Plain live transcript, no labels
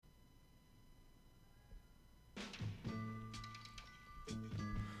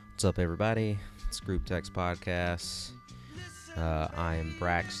What's up, everybody? It's Group Text Podcast. I am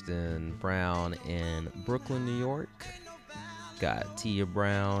Braxton Brown in Brooklyn, New York. Got Tia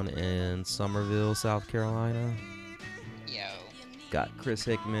Brown in Somerville, South Carolina. Yo. Got Chris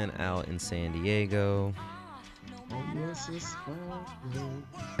Hickman out in San Diego. Homeless.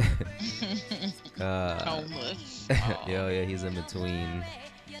 Yeah, he's in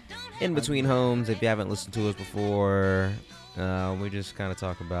between homes. If you haven't listened to us before, we just kind of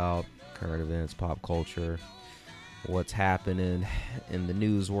talk about current events, pop culture, what's happening in the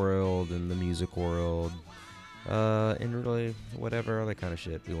news world, in the music world, and really whatever other kind of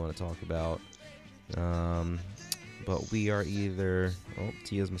shit we want to talk about. But we are either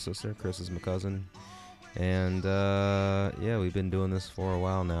Tia's my sister, Chris is my cousin, and we've been doing this for a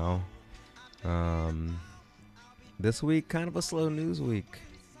while now. This week, kind of a slow news week.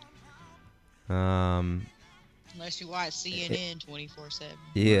 Unless you watch CNN 24/7.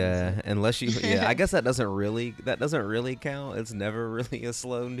 Yeah, unless you. Yeah, I guess that doesn't really count. It's never really a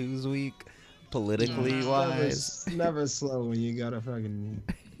slow news week, politically wise. Never slow when you got a fucking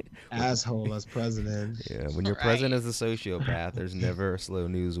asshole as president. Yeah, when your president is a sociopath, there's never a slow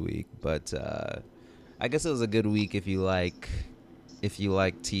news week. But I guess it was a good week if you like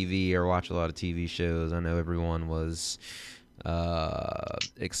TV or watch a lot of TV shows. I know everyone was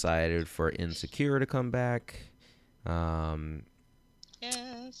excited for Insecure to come back.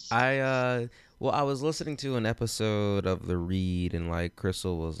 Yes. I was listening to an episode of The Read, and like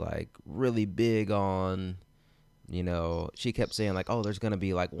Crystal was like really big on, she kept saying like, oh, there's gonna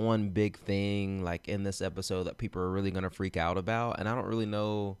be like one big thing like in this episode that people are really gonna freak out about, and I don't really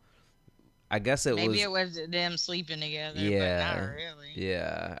know. I guess Maybe it was them sleeping together, yeah, but not really.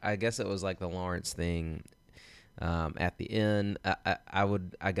 Yeah, I guess it was like the Lawrence thing. At the end,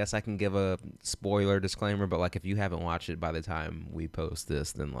 I guess I can give a spoiler disclaimer, but like if you haven't watched it by the time we post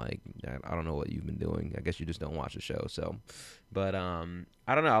this, then like I don't know what you've been doing. I guess you just don't watch the show. So, but I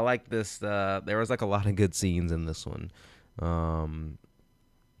don't know. I like this. There was like a lot of good scenes in this one. The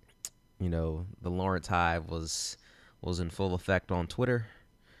Lawrence Hive was in full effect on Twitter.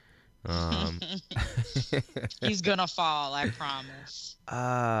 He's gonna fall, I promise.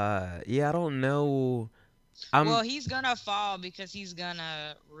 Yeah, I don't know. Well, he's gonna fall because he's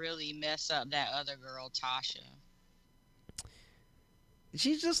gonna really mess up that other girl, Tasha.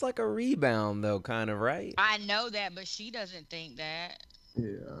 She's just like a rebound, though, kind of, right? I know that, but she doesn't think that.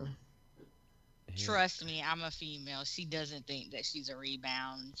 Yeah. Trust me, I'm a female. She doesn't think that she's a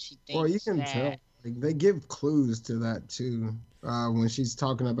rebound. She thinks Well, you can that... tell. Like, they give clues to that too. When she's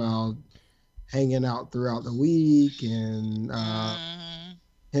talking about hanging out throughout the week and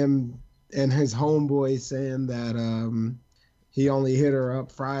him and his homeboy saying that he only hit her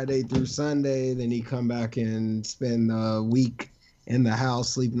up Friday through Sunday, then he come back and spend a week in the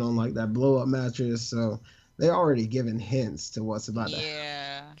house sleeping on like that blow up mattress. So they already given hints to what's about to happen.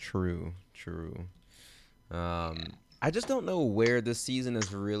 Yeah. True. I just don't know where this season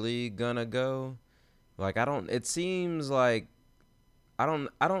is really gonna go. Like it seems like I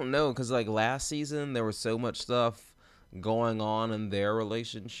don't know, because like last season there was so much stuff going on in their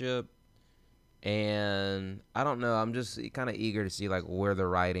relationship, and I don't know. I'm just kind of eager to see like where the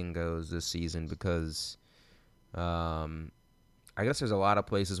writing goes this season, because I guess there's a lot of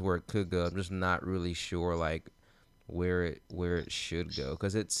places where it could go. I'm just not really sure like where it should go,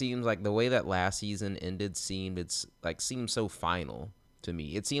 because it seems like the way that last season ended seemed so final to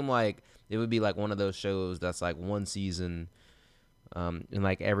me. It seemed like it would be like one of those shows that's like one season, and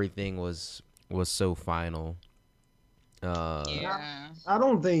like everything was so final. Yeah. I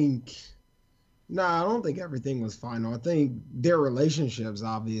don't think everything was final. I think their relationship's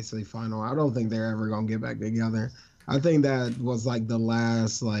obviously final. I don't think they're ever gonna get back together. I think that was like the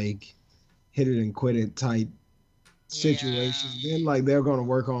last like hit it and quit it type situation. Then like they're gonna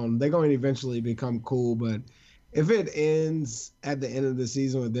eventually become cool. But if it ends at the end of the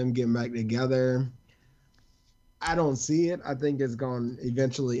season with them getting back together, I don't see it. I think it's going to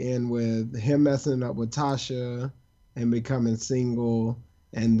eventually end with him messing up with Tasha and becoming single,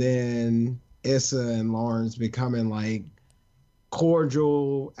 and then Issa and Lawrence becoming like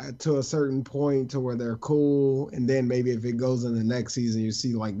cordial to a certain point to where they're cool, and then maybe if it goes in the next season, you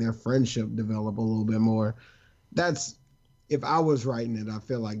see like their friendship develop a little bit more. That's, if I was writing it, I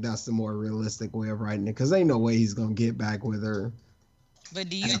feel like that's the more realistic way of writing it, because ain't no way he's gonna get back with her. But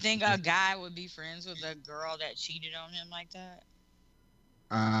do you think a guy would be friends with a girl that cheated on him like that?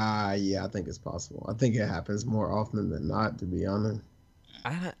 Yeah, I think it's possible. I think it happens more often than not, to be honest.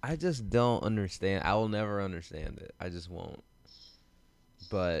 I just don't understand. I will never understand it. I just won't.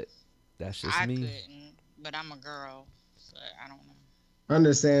 But that's just me. I couldn't, but I'm a girl, so I don't know. I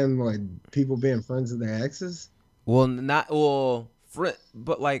understand what people being friends with their exes. Well, not well, friend,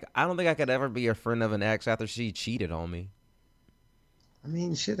 but like I don't think I could ever be a friend of an ex after she cheated on me. I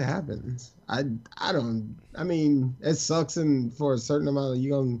mean, shit happens. I don't. I mean, it sucks, and for a certain amount of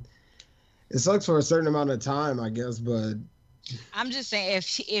you gonna. It sucks for a certain amount of time, I guess, but I'm just saying,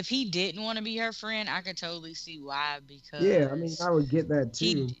 if he didn't want to be her friend, I could totally see why. yeah, I mean, Because I would get that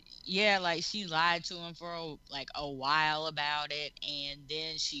he, too. yeah, like she lied to him for like a while about it, and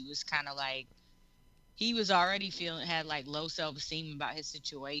then she was kind of like he was already feeling had like low self esteem about his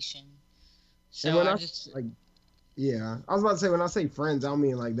situation. And So when I I just like, yeah, I was about to say when I say friends, I don't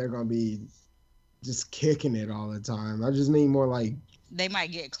mean like they're gonna be just kicking it all the time. I just mean more like, they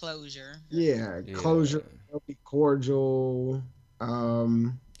might get closure. yeah, Yeah, closure, they'll be cordial,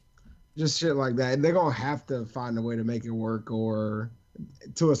 um, just shit like that. They're gonna have to find a way to make it work, or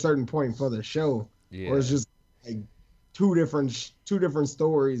to a certain point for the show, or it's yeah, just like two different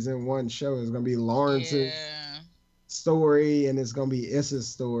stories in one show. It's gonna be Lawrence's Yeah. story, and it's gonna be Issa's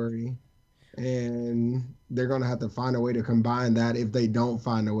story, and they're gonna have to find a way to combine that if they don't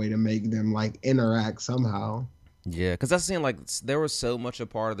find a way to make them like interact somehow. yeah. Because that's the thing. Like there was so much a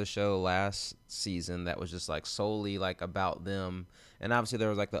part of the show last season that was just like solely like about them, and obviously there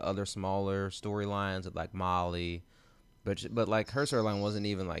was like the other smaller storylines of like Molly, but like her storyline wasn't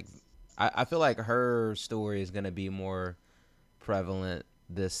even like. I feel like her story is gonna be more prevalent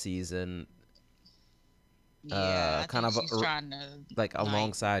this season, Yeah, I kind think of she's trying to like like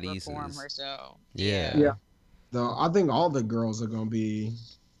alongside reform Issa's. herself. Yeah. Yeah. Yeah, though I think all the girls are gonna be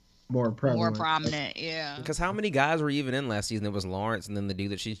more More prevalent. prominent. Yeah. Because how many guys were even in last season? It was Lawrence and then the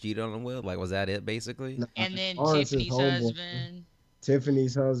dude that she cheated on him with. Like, was that it basically? Nah, And then Lawrence's Tiffany's homeboy, husband,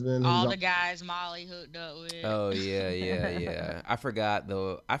 Tiffany's husband, who's all on. the guys Molly hooked up with. Oh yeah, yeah, yeah. I forgot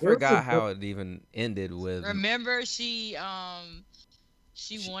though. I It was a forgot good. how it even ended with. Remember she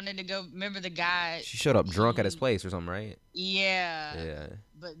wanted to go, remember the guy She showed up drunk at his he place or something, right? yeah, Yeah.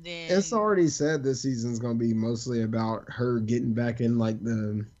 but It's then already said this season's gonna be mostly about her getting back in like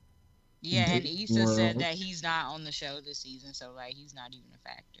the yeah, and dating Issa said world. that he's not on the show this season, so like he's not even a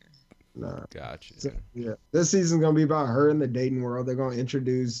factor. Nah. Gotcha. So, yeah, this season's gonna be about her in the dating world. They're gonna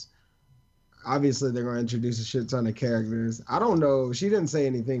introduce. Obviously, they're gonna introduce a shit ton of characters. I don't know. She didn't say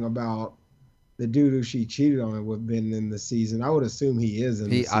anything about the dude who she cheated on with been in the season. I would assume he is in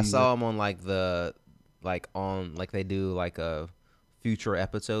the I season. saw him on like like they do like a future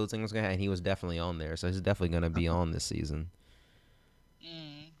episode thing, and he was definitely on there. So he's definitely gonna be on this season.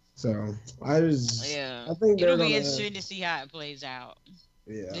 Mm, So yeah, I think they're it'll be gonna. interesting to see how it plays out.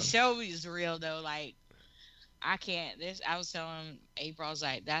 Yeah. The show is real though. Like I can't. This I was telling April, I was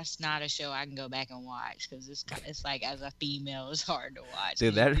like, that's not a show I can go back and watch because it's like as a female, it's hard to watch.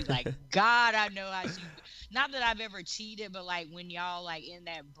 Dude, 'Cause you be that like, God, I know how she. Not that I've ever cheated, but like when y'all like in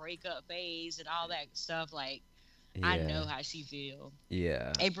that breakup phase and all that stuff, like I yeah, know how she feel.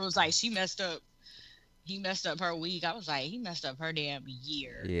 yeah, April's like she messed up. He messed up her week. I was like, he messed up her damn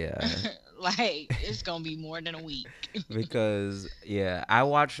year. yeah. Like it's gonna be more than a week. Because yeah, I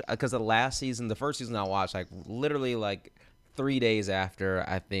watched because the last season, the first season I watched, like literally like 3 days after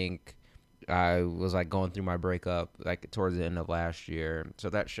I think I was like going through my breakup, like towards the end of last year.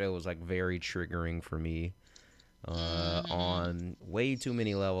 So that show was like very triggering for me Hmm. on way too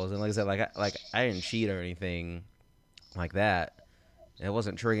many levels. And like I said, like I didn't cheat or anything like that. It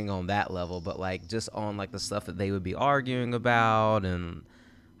wasn't triggering on that level, but like just on like the stuff that they would be arguing about and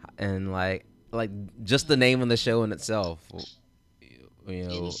like just the name of the show in itself,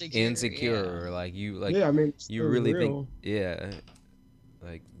 Insecure, yeah. insecure, Yeah, I mean, you it's really think, real. yeah,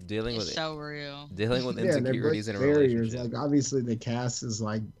 like dealing It's with it, so real. dealing with Yeah, and it insecurities breaks in a barriers. relationship. Like obviously the cast is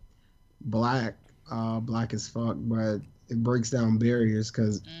like black, black as fuck, but it breaks down barriers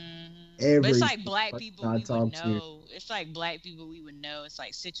because But it's every like black person people I we would talk to, know. It's like black people we would know. It's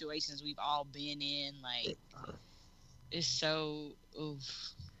like situations we've all been in. Like it's so oof.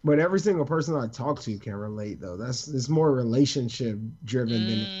 but every single person I talk to can relate though. That's it's more relationship driven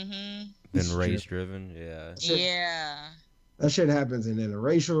than Mhm. Been it's driven. race driven, yeah, That shit, Yeah. that shit happens in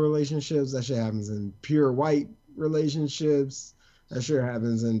interracial relationships. That shit happens in pure white relationships. That shit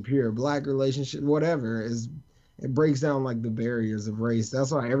happens in pure black relationships. Whatever is, it breaks down like the barriers of race.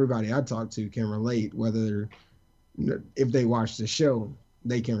 That's why everybody I talk to can relate, whether if they watch the show,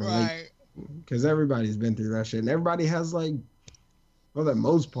 they can relate Right. because everybody's been through that shit, and everybody has like, for the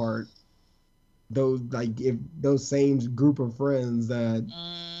most part, those like if those same group of friends that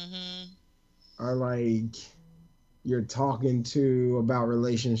Mhm. are like you're talking to about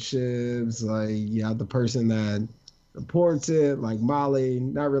relationships, like you have the person that supports it, like Molly,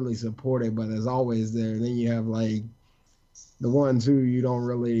 not really supported, but is always there. And then you have like the ones who you don't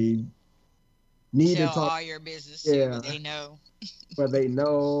really need to Tell talk. all your business to, Yeah, but they know. but they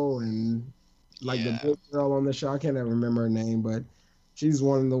know. And like the Yeah. big girl on the show, I can't ever remember her name, but she's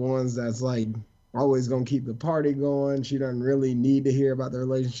one of the ones that's like always gonna keep the party going. She doesn't really need to hear about the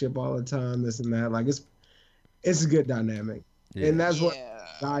relationship all the time, this and that. Like it's a good dynamic, and Yeah. that's what Yeah.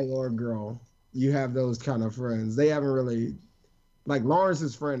 guy or girl, you have those kind of friends. They haven't really like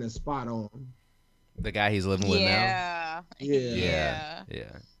Lawrence's friend is spot on. The guy he's living with now. Yeah. Yeah, Yeah. Yeah.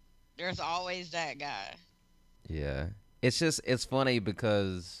 Yeah. There's always that guy. Yeah. It's funny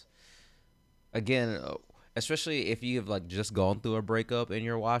because again, especially if you've like just gone through a breakup and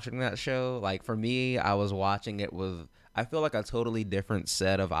you're watching that show, like for me, I was watching it with I feel like a totally different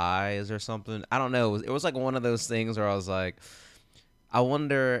set of eyes or something. I don't know. It was like one of those things where I was like, I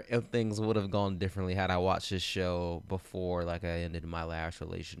wonder if things would have gone differently had I watched this show before like I ended my last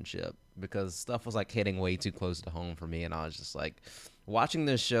relationship, because stuff was like hitting way too close to home for me, and I was just like watching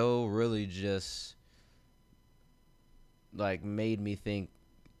this show really just like made me think,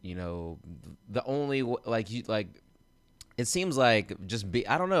 the only like you like it seems like just be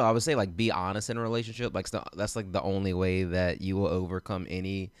I don't know, I would say like be honest in a relationship, like that's like the only way that you will overcome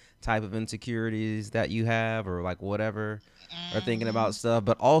any type of insecurities that you have or like whatever, or thinking Hmm. about stuff.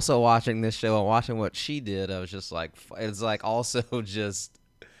 But also watching this show and watching what she did, I was just like it's like also just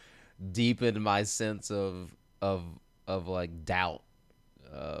deepened my sense of of like doubt.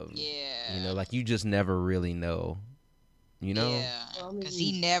 Yeah. Like you just never really know, you know? Yeah. I Because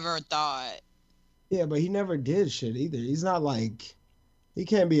mean, he never thought. yeah, but he never did shit either. He's not like he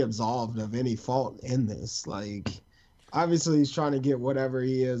can't be absolved of any fault in this. Like, obviously, he's trying to get whatever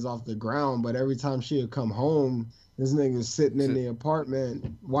he is off the ground, but every time she would come home, this nigga's sitting in So, the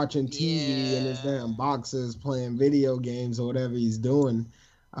apartment watching TV in his Yeah. damn boxes, playing video games or whatever he's doing.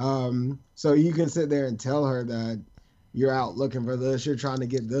 So you can sit there and tell her that you're out looking for this, you're trying to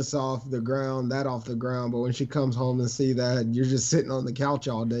get this off the ground, that off the ground, but when she comes home and see that you're just sitting on the couch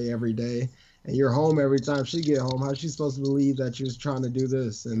all day, every day, and you're home every time she get home, how's she supposed to believe that you're trying to do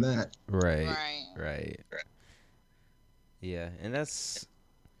this and that? right, Right. right. Yeah, and that's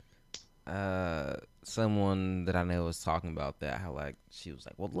someone that I know was talking about that, how like she was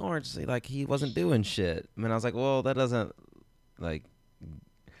like, well, Lawrence, like he wasn't doing shit. I mean, I was like, well, that doesn't like you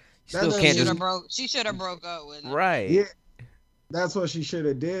That still can't Should just have doesn't. broke. She should have broke up with him. right. Yeah, that's what she should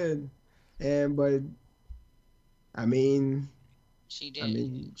have did. And but I mean, She I did.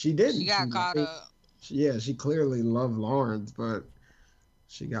 mean, she She didn't. got I caught mean, up. yeah, she clearly loved Lawrence, but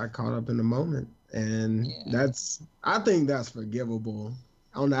she got caught up in the moment, and Yeah. I think that's forgivable.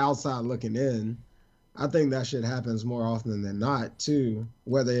 On the outside looking in, I think that shit happens more often than not too.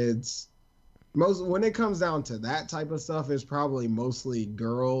 Whether it's most when it comes down to that type of stuff, it's probably mostly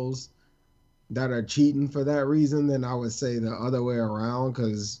girls that are cheating for that reason. Then I would say the other way around,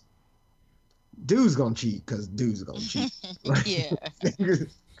 because dudes gonna cheat because dudes gonna cheat. Like Yeah.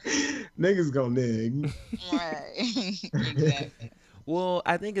 niggas, niggas gonna nig. Right. Exactly. Well,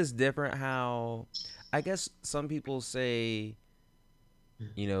 I think it's different how I guess some people say,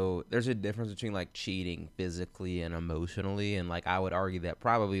 there's a difference between like cheating physically and emotionally, and like I would argue that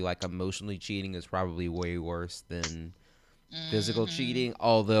probably like emotionally cheating is probably way worse than physical Hmm. cheating.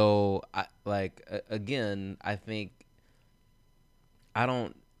 Although again, I think I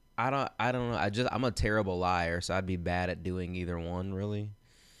don't I don't know. I'm a terrible liar, so I'd be bad at doing either one really.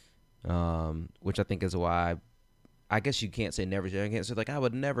 Which I think is why I guess you can't say never. I can't say like I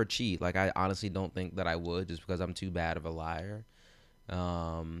would never cheat. Like I honestly don't think that I would, just because I'm too bad of a liar.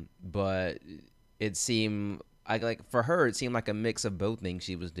 But it seemed I like for her it seemed like a mix of both things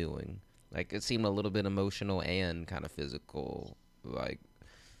she was doing. Like it seemed a little bit emotional and kind of physical. Like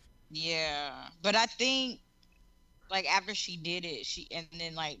Yeah. But I think like after she did it, she and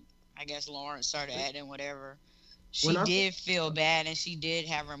then like I guess Lawrence started acting whatever. When She I did feel bad and she did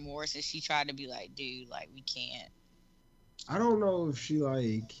have remorse and she tried to be like, dude, like we can't. I don't know if she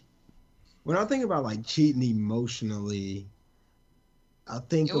like when I think about like cheating emotionally, I It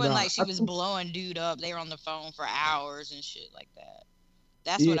think wasn't about like she was blowing dude up. They were on the phone for hours and shit like that.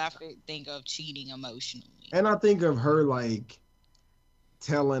 That's yeah, what I think of cheating emotionally. and I think of her like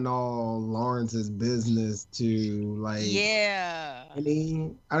telling all Lawrence's business to like Yeah.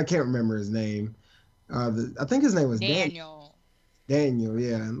 I can't remember his name. I think his name was Dan Daniel. Daniel.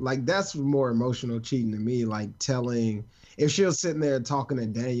 Yeah, like that's more emotional cheating to me. Like telling if she was sitting there talking to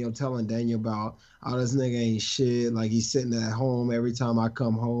Daniel, telling Daniel about oh this nigga ain't shit. Like he's sitting at home every time I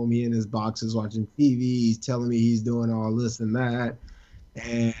come home, he in his boxes watching TV. He's telling me he's doing all this and that,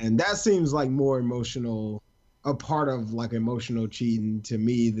 and that seems like more emotional, a part of like emotional cheating to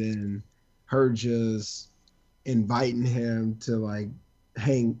me than her just inviting him to like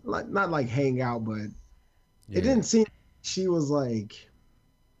hang, like not like hang out, but it Yeah. didn't seem she was like,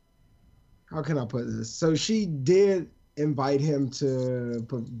 how can I put this? So she did invite him to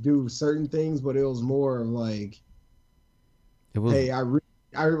do certain things, but it was more of like, It was. hey,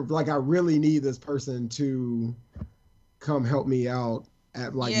 I really need this person to come help me out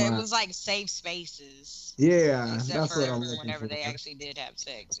at like Yeah, it my, was like safe spaces, yeah, except that's for what I'm looking whenever for. they actually did have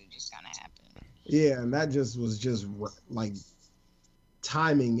sex. It just kind of happened. Yeah, and that just was just like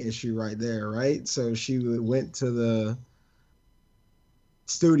timing issue right there, right? So she went to the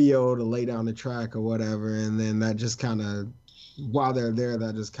studio to lay down the track or whatever, and then that just kind of, while they're there,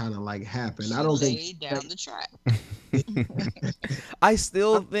 that just kind of like happened. I She don't think laid down the track. I I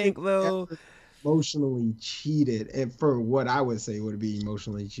still don't think think though. ever emotionally cheated, and for what I would say would be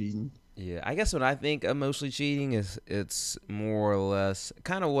emotionally cheating. Yeah, I guess when I think emotionally cheating is it's more or less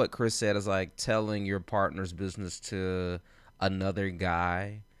kind of what Chris said is like telling your partner's business to another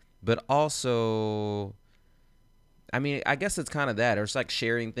guy, but also I mean, I guess it's kind of that. Or it's like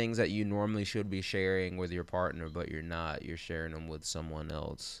sharing things that you normally should be sharing with your partner, but you're not. You're sharing them with someone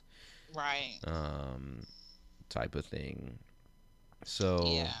else, Right. um, type of thing. So,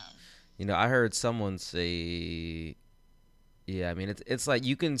 Yeah. I heard someone say, yeah, I mean, it's like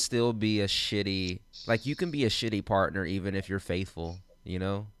you can still be a shitty, like you can be a shitty partner even if you're faithful, you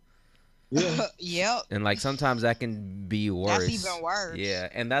know? Yeah, Yep. And like sometimes that can be That's even worse. worse. Yeah,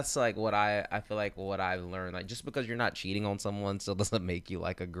 and that's like what I feel like what I've learned. Like just because you're not cheating on someone still doesn't make you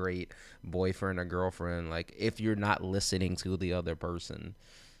like a great boyfriend or girlfriend. Like if you're not listening to the other person,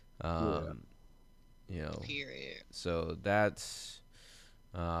 yeah. um, you know. Period. So that's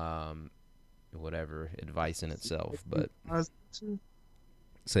um, whatever advice in itself. But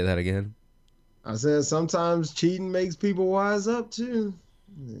say that again. I said sometimes cheating makes people wise up too.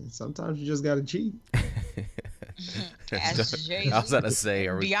 Sometimes you just gotta cheat. Ask I was Jay-Z. about to say,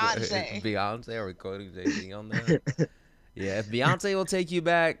 are we Beyonce. Beyonce? Are we quoting Jay-Z on that? Yeah, if Beyonce will take you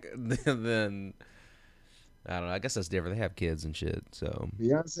back, then I don't know. I guess that's different. They have kids and shit. So,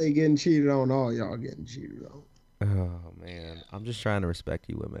 Beyonce getting cheated on, all y'all getting cheated on. oh man, I'm just trying to respect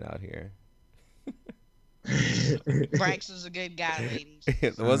you women out here. Brax is a good guy, ladies.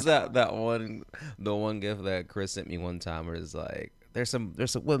 What's that one? The one gift that Chris sent me one time where it's like, there's some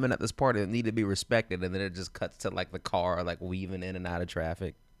women at this party that need to be respected, and then it just cuts to like the car like weaving in and out of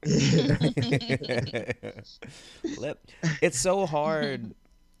traffic. It's so hard.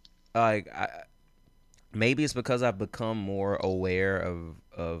 Like maybe it's because I've become more aware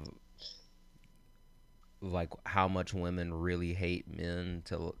of like how much women really hate men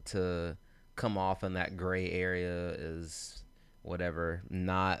to come off in that gray area is whatever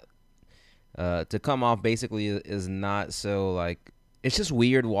not to come off basically is not so like it's just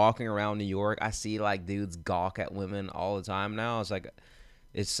weird walking around New York. I see like dudes gawk at women all the time now. It's like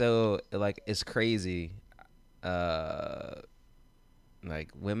it's so like it's crazy. Uh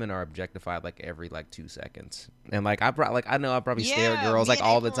like women are objectified like every like 2 seconds, and like I know I probably stare at Yeah, girls me like and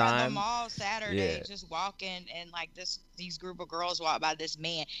all the April were in the time. mall Saturday Yeah. just walking, and like these group of girls walk by this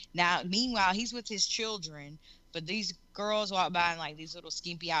man. Now, meanwhile, he's with his children, but these girls walk by in like these little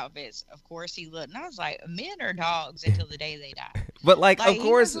skimpy outfits. Of course, he looked, and I was like, men are dogs until the day they die. But like Like of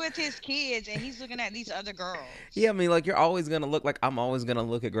he was course, with his kids, and he's looking at these other yeah, girls. I mean, like you're always gonna look like I'm always gonna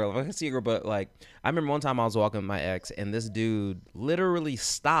look at girls. If I can see a girl, but like I remember one time I was walking with my ex, and this dude literally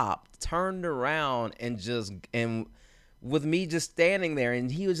stopped, turned around, and with me just standing there,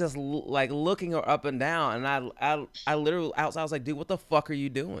 and he was just like looking her up and down, and I literally outside I was like, dude, what the fuck are you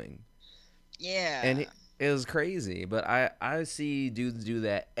doing? And Yeah, it was crazy, but I see dudes do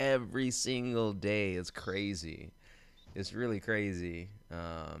that every single day. It's crazy. It's really crazy.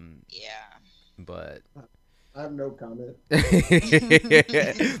 yeah. But I have no comment.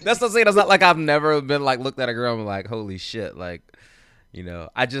 that's not saying it's not like I've never been like looked at a girl and like holy shit like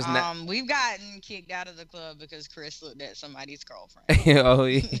I just We've gotten kicked out of the club because Chris looked at somebody's girlfriend. oh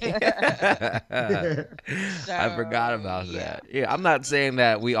yeah. I forgot So about yeah. that. Yeah, I'm not saying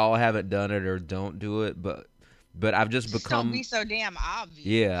that we all haven't done it or don't do it, but I've just Just don't become be so damn obvious.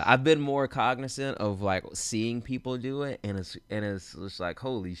 yeah, I've been more cognizant of like seeing people do it, and it's just like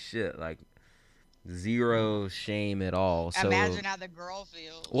holy shit, like zero shame at all. So Imagine how the girl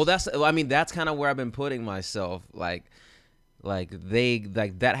feels. well, I mean that's kind of where I've been putting myself. Like they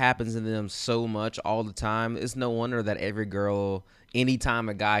like that happens to them so much all the time. It's no wonder that every girl, anytime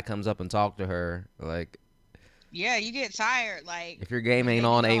a guy comes up and talk to her, like Yeah, you get tired. Like if your game when ain't they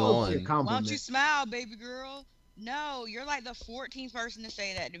on be like, Supposed to be a A1, why don't compliment. you smile, baby girl? No, you're like the 14th person to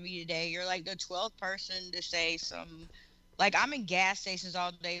say that to me today. You're like the 12th person to say some Like I'm in gas stations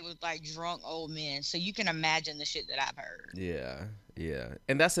all day with like drunk old men, so you can imagine the shit that I've heard. Yeah, yeah,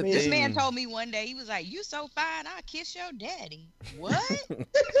 and that's the I mean, This man thing. told me one day, he was like, "You so fine, I'll kiss your daddy." What? No,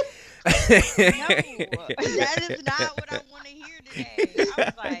 that is not what I want to hear today. I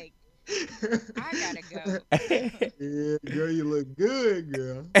was like, I gotta go. yeah, girl, you look good,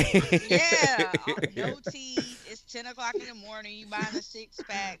 girl. Yeah, no teeth. It's 10 o'clock in the morning. You buying a 6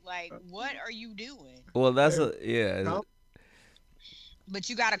 pack. Like, what are you doing? Well, that's Hey, a yeah. no, But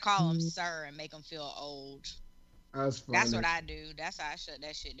you gotta call him sir and make him feel old. that's That's funny. what I do. That's how I shut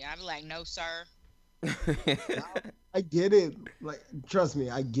that shit down. I be like, no, sir. I get it. Like, trust me,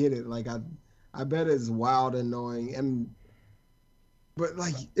 I get it. Like, I bet it's wild, annoying, but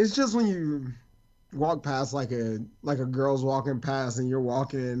like, it's just when you walk past like a girl's walking past and you're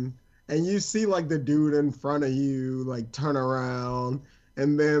walking and you see like the dude in front of you like turn around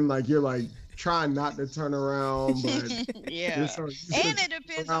and then like you're like trying not to turn around but you're Yeah. so used to And turning it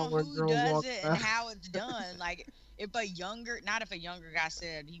depends around on when who girls does walk it and past. how it's done. Like, not if a younger guy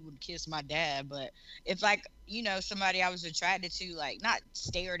said he would kiss my dad, but if like, somebody I was attracted to, like, not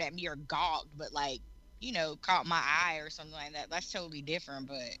stared at me or gawked, but like, caught my eye or something like that, that's totally different.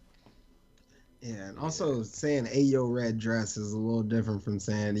 But Yeah, and also saying "Ayo, red dress" is a little different from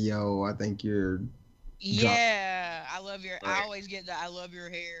saying "Yo, I think you're drop." yeah, I Right. always get the I love your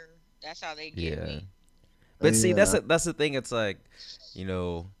hair. That's how they get Yeah, me. but see, Yeah. that's the thing. It's like, you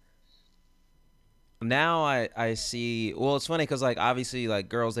know, now I see. Well, it's funny because like obviously like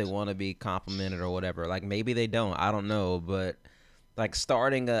girls they want to be complimented or whatever. Like maybe they don't. I don't know, but like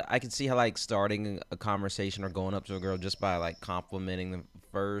I can see how like starting a conversation or going up to a girl just by like complimenting them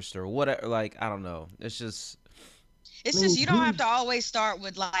first or whatever. Like I don't know. It's just It's I just mean, you don't have to always start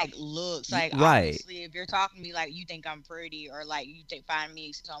with like looks. Like right, obviously, if you're talking to me like you think I'm pretty or like find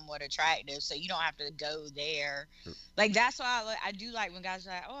me somewhat attractive, so you don't have to go there. Like that's why I do like when guys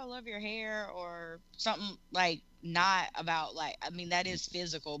are like, "Oh, I love your hair" or something like not about like. I mean, that is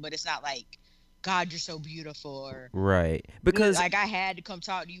physical, but it's not like, "God, you're so beautiful" or right, because like I had to come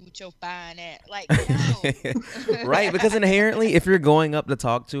talk to you with your fine ass. Like no. right, because inherently, if you're going up to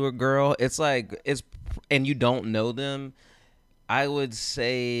talk to a girl, it's like and you don't know them. I would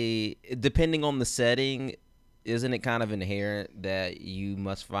say, depending on the setting, isn't it kind of inherent that you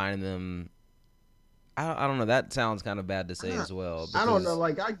must find them? I don't know. That sounds kind of bad to say I, as well I don't know.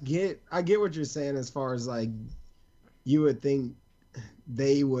 because Like, I get what you're saying as far as like you would think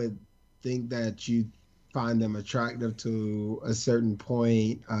they would think that you find them attractive to a certain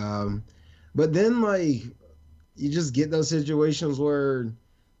point. But then like you just get those situations where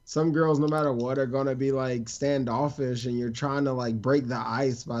some girls, no matter what, are gonna be like standoffish, and you're trying to like break the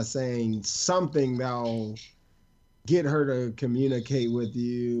ice by saying something that'll get her to communicate with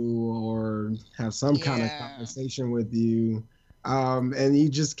you or have some kind of Yeah. conversation with you. And you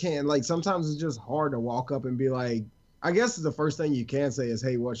just can't like sometimes it's just hard to walk up and be like, I guess the first thing you can say is,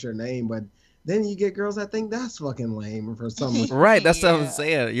 "Hey, what's your name?" But then you get girls that think that's fucking lame for some reason. right. That's what I'm Yeah.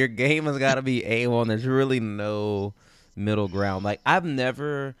 saying. Your game has got to be A1. There's really no middle ground. Like I've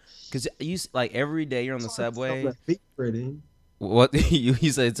never, because like every day you're on the Tell them subway. that feet pretty. What you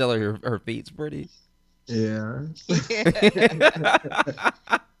say? Tell her her feet's pretty. Yeah.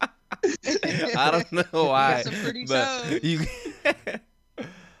 I don't know Got why, some pretty but toes. you.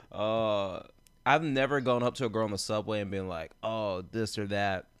 uh, I've never gone up to a girl on the subway and been like, "Oh, this or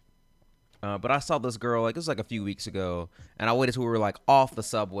that." But I saw this girl like it was like a few weeks ago, and I waited till we were like off the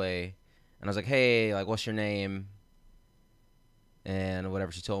subway, and I was like, "Hey, like, what's your name?" And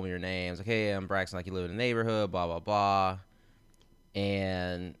whatever she told me her name, I was like, "Hey, I'm Braxton. Like, you live in the neighborhood, blah blah blah."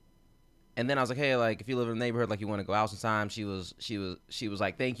 And then I was like, hey, like if you live in the neighborhood, like you want to go out sometime. She was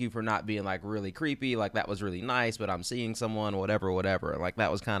like, thank you for not being like really creepy. Like that was really nice, but I'm seeing someone, whatever, whatever. Like that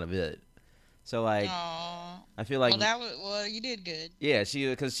was kind of it. So like Oh. I feel like Well, you did good. yeah,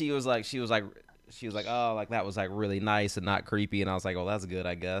 because she was like oh like that was like really nice and not creepy, and I was like, well that's good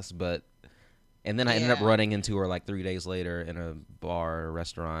I guess, but and then I ended up Yeah. running into her like 3 days later in a bar or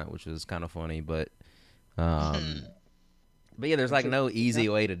restaurant, which was kind of funny, um but yeah, there's like no easy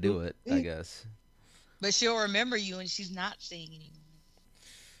way to do it, I guess. But she'll remember you and she's not seeing anymore.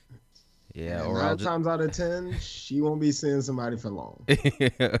 Yeah, And or I'll nine just times out of 10, she won't be seeing somebody for long.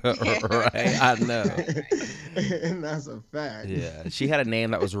 right, I know. And that's a fact. Yeah, she had a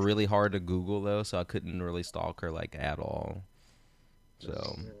name that was really hard to Google though, so I couldn't really stalk her like at all.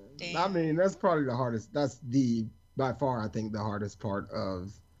 So I Damn. mean, that's probably the hardest. That's by far, I think, the hardest part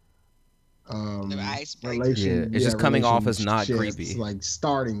of The icebreaker. yeah, it's just coming off as not relationships, creepy. like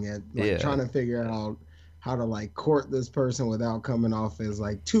starting it, like Yeah, trying to figure out how to like court this person without coming off as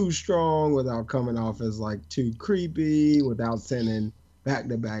like too strong, without coming off as like too creepy, without sending back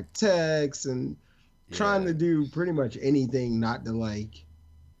to back texts and trying Yeah. to do pretty much anything not to like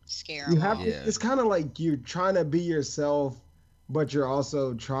Scare you them have off. Yeah. it's kind of like you're trying to be yourself, but you're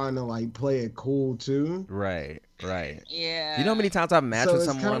also trying to like play it cool too. Right. Right. You know how Yeah. many times I've matched So with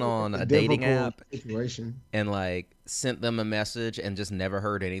it's kind someone of on like a a dating difficult app situation. and like sent them a message and just never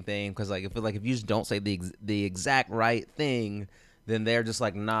heard anything because if you just don't say the exact right thing, then they're just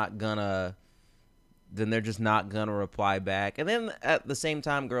like not gonna then they're just not gonna reply back. And then at the same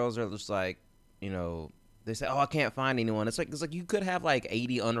time, girls are just like, you know, they say, "Oh, I can't find anyone." It's like you could have like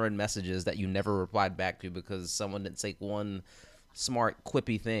 80 unread messages that you never replied back to because someone didn't say one smart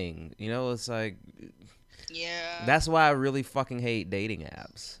quippy thing. You know, it's like Yeah. that's why I really fucking hate dating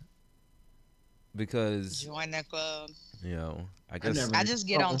apps because Join the club. you know I I guess never. I just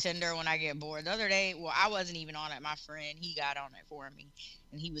get on Oh, Tinder when I get bored. The other day, well, I wasn't even on it. My friend, he got on it for me,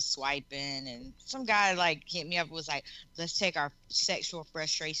 and he was swiping. And some guy like hit me up was like, "Let's take our sexual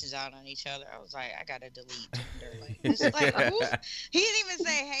frustrations out on each other." I was like, "I gotta delete Tinder." Like, this, like who? He didn't even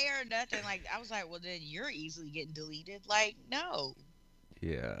say hey or nothing. Like, I was like, "Well, then you're easily getting deleted." Like, no.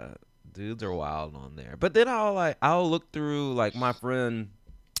 yeah, dudes are wild on there. But then I'll look through like my friend.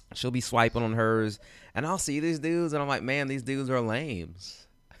 She'll be swiping on hers, and I'll see these dudes, and I'm like, man, these dudes are lames.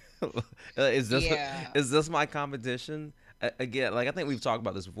 is this Yeah. is this my competition? Again, like I think we've talked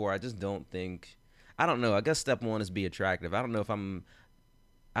about this before. I just don't think. I don't know. I guess step one is be attractive. I don't know if I'm.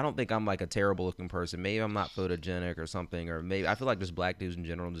 I don't think I'm like a terrible looking person. Maybe I'm not photogenic or something, or maybe I feel like just black dudes in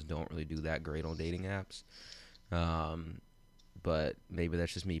general just don't really do that great on dating apps. Um, but maybe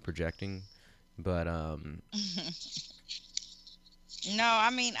that's just me projecting. But No, I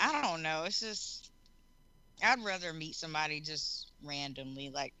mean, I don't know. It's just I'd rather meet somebody just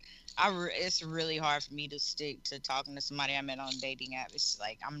randomly. Like, it's really hard for me to stick to talking to somebody I met on a dating app. It's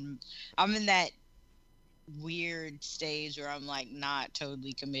like I'm in that weird stage where I'm like not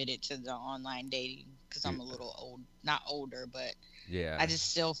totally committed to the online dating because I'm a little old, not older, but yeah, I just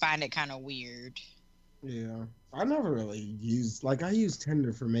still find it kind of weird. yeah. I never really used like I used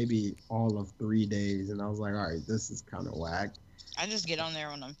Tinder for maybe all of 3 days, and I was like, all right, this is kind of whack. I just get on there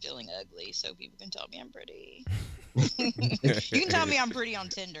when I'm feeling ugly so people can tell me I'm pretty. You can tell me I'm pretty on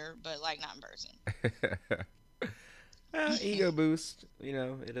Tinder, but like not in person. Ego boost. You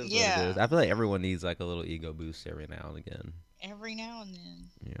know, it is what it is. Yeah, I feel like everyone needs like a little ego boost every now and again. every now and then.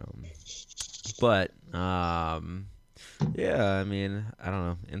 You know, but yeah. I mean, I don't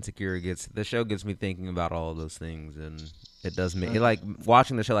know. Insecure gets the show gets me thinking about all of those things, and it does make it like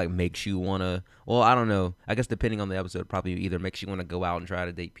watching the show like makes you wanna. Well, I don't know. I guess depending on the episode, probably either makes you want to go out and try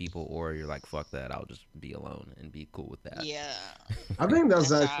to date people, or you're like, fuck that. I'll just be alone and be cool with that. Yeah, I think that's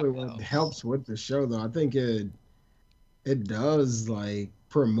that's how I actually what felt. helps with the show, though. I think it does like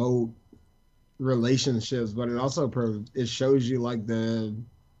promote relationships, but it also it shows you like the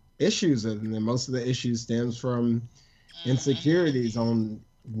issues, and then most of the issues stems from Hmm. insecurities on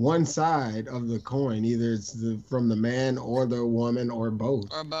one side of the coin. Either it's from the man or the woman or both.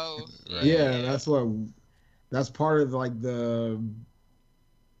 Or both. Right. Yeah, Yeah. that's part of like the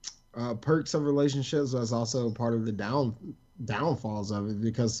perks of relationships. That's also part of the downfalls of it,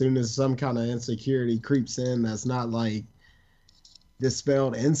 because soon as some kind of insecurity creeps in that's not like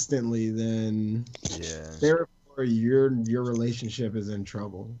dispelled instantly, then Yeah. therefore your relationship is in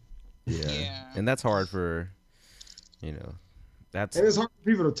trouble. Yeah. Yeah. And that's hard for you know. That's And it's hard for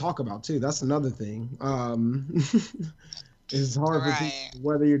people to talk about too. That's another thing. It's hard for people, Right.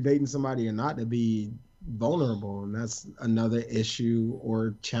 whether you're dating somebody or not, to be vulnerable, and that's another issue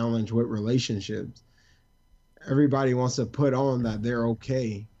or challenge with relationships. Everybody wants to put on that they're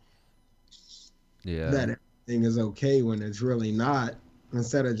okay, yeah. that everything is okay when it's really not.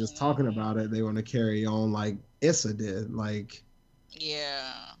 Instead of just talking Mhm. about it, they want to carry on like Issa did, like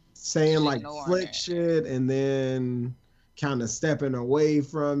Yeah. saying Just like ignoring slick it. shit and then kind of stepping away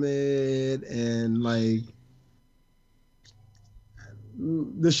from it, and like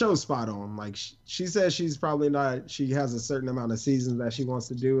the show's spot on. Like she says she's probably not. She has a certain amount of seasons that she wants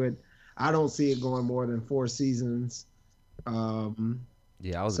to do it. I don't see it going more than 4 seasons. Um,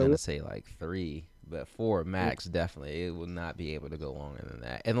 Yeah, I was so gonna say like 3, but 4 max definitely. It would not be able to go longer than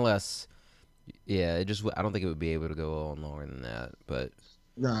that, unless yeah, I don't think it would be able to go on longer than that. But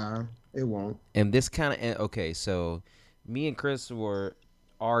nah, it won't. and this kind of okay, so me and Chris were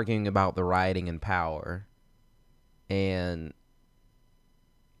arguing about the writing and power, and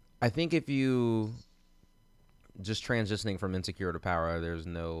I think if you just transitioning from insecure to power, there's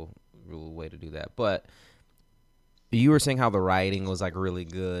no real way to do that, but You were saying how the writing was like really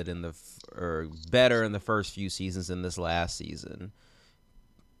good or better in the first few seasons than this last season.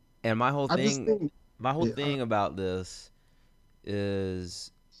 And I just think, my whole yeah, thing about this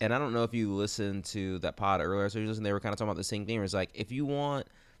is, and I don't know if you listened to that pod earlier, so they were kind of talking about the same thing. Where it's like, if you want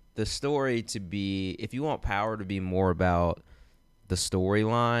the story to be, if you want Power to be more about the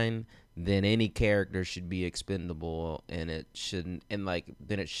storyline, then any character should be expendable, and it shouldn't, and like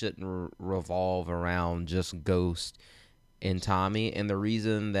then it shouldn't revolve around just Ghost and Tommy. And the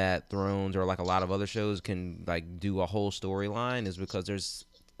reason that Thrones or like a lot of other shows can like do a whole storyline is because there's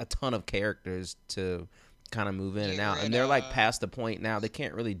a ton of characters to kind of move in and out, and they're like past the point now they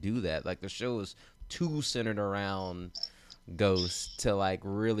can't really do that. Like the show is too centered around Ghost to like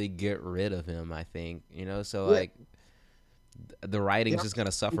really get rid of him, I think, so yeah, like the writing's yeah, just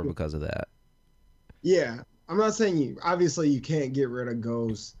gonna suffer because of that. yeah. I'm not saying obviously you can't get rid of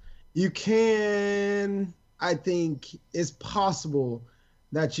Ghost. You can, I think it's possible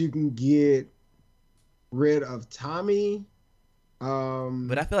that you can get rid of Tommy.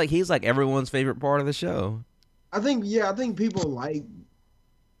 But I feel like he's like everyone's favorite part of the show. I think people like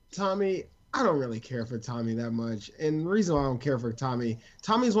Tommy. I don't really care for Tommy that much. And the reason why I don't care for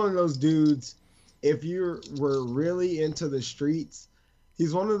Tommy's one of those dudes, if you were really into the streets,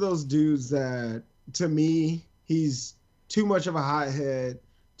 he's one of those dudes that, to me, he's too much of a hothead,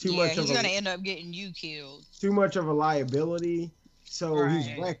 he's gonna end up getting you killed. Too much of a liability. So Right.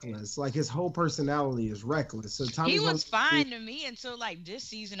 he's reckless. Like his whole personality is reckless. So Tommy's He was fine to me until like this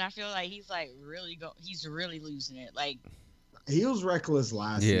season. I feel like he's like he's really losing it. Like he was reckless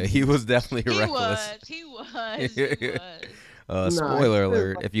last Yeah, season. he was definitely he reckless. was. Spoiler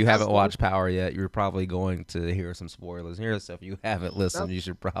alert. If you that's haven't one- watched Power yet, you're probably going to hear some spoilers. Here's stuff you haven't listened, you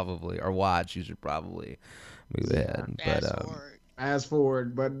should probably, or watch, you should probably move ahead. Fast forward. Fast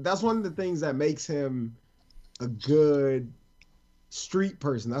forward. But that's one of the things that makes him a good street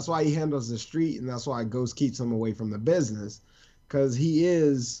person. That's why he handles the street, and that's why Ghost keeps him away from the business, because he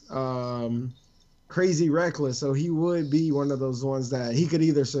is crazy reckless. So he would be one of those ones that he could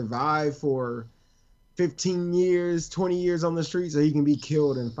either survive for 15 years, 20 years on the streets, or he can be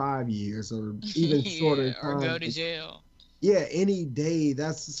killed in 5 years or even shorter time. Or go to jail. Yeah, any day.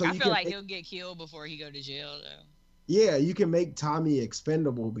 That's so I you feel can like he'll get killed before he go to jail though. yeah, you can make Tommy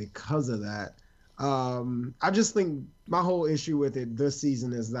expendable because of that. I just think my whole issue with it this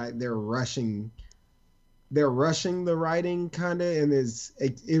season is that they're rushing the writing kind of, and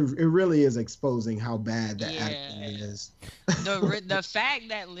it really is exposing how bad the acting is. The fact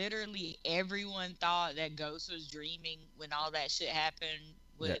that literally everyone thought that Ghost was dreaming when all that shit happened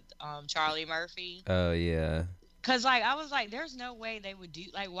with Charlie Murphy. Oh yeah. Cause like I was like, there's no way they would do,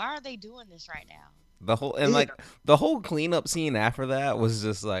 like, why are they doing this right now? The whole cleanup scene after that was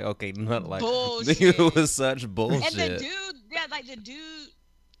just like, okay, not like bullshit. It was such bullshit. And the dude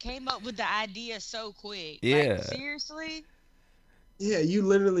came up with the idea so quick. Yeah. Like, seriously? Yeah, you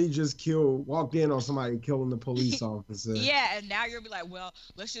literally just walked in on somebody killing the police officer. Yeah, and now you'll be like, well,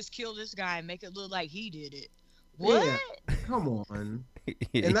 let's just kill this guy and make it look like he did it. What? Yeah, come on.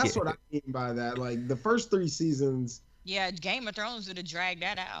 And that's what I mean by that. Like the first 3 seasons. Yeah, Game of Thrones would have dragged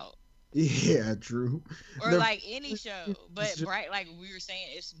that out. Yeah, true. Or like any show, but like we were saying,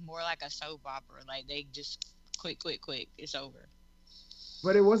 it's more like a soap opera. Like they just quick, it's over.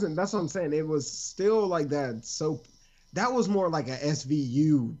 But it wasn't. That's what I'm saying. It was still like that soap. That was more like a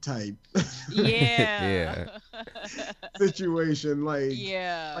SVU type. Yeah. Situation. Like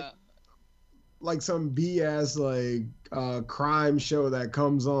yeah. Like some BS like crime show that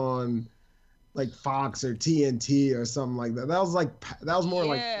comes on like Fox or TNT or something like that. That was more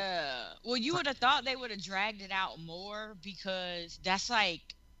like. Yeah. Well, you would have thought they would have dragged it out more, because that's like,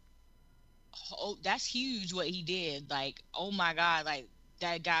 oh, that's huge what he did. Like, oh my God, like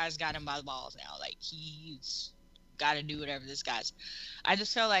that guy's got him by the balls now. Like he's got to do whatever this guy's. I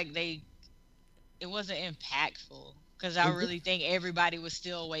just felt like it wasn't impactful, because I really think everybody was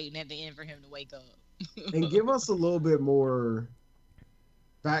still waiting at the end for him to wake up. And give us a little bit more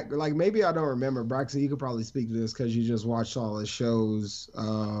back, like maybe I don't remember. Braxton, you could probably speak to this because you just watched all the shows,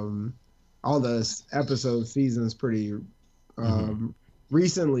 all the episodes, seasons pretty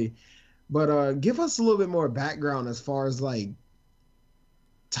recently. But give us a little bit more background as far as like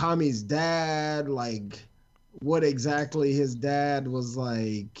Tommy's dad, like what exactly his dad was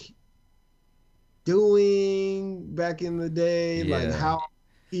like doing back in the day, like how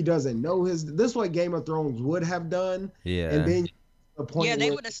he doesn't know this is what Game of Thrones would have done. Yeah. And then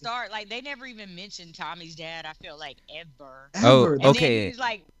they would have started, like, they never even mentioned Tommy's dad, I feel like, ever. Oh, And okay. then he's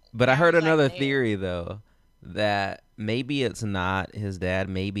like, but I now heard he's, like, another there. theory though, that maybe it's not his dad.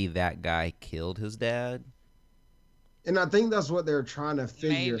 Maybe that guy killed his dad. And I think that's what they're trying to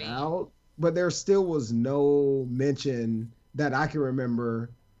figure Maybe. out. But there still was no mention that I can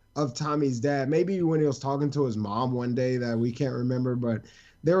remember of Tommy's dad. Maybe when he was talking to his mom one day that we can't remember, but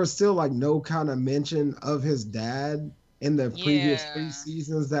there was still like no kind of mention of his dad in the previous three Yeah.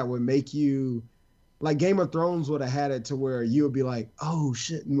 seasons that would make you like Game of Thrones would have had it to where you would be like, oh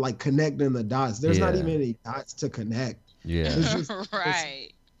shit, and like connecting the dots. There's not Yeah. even any dots to connect. Yeah. It's just it's Right.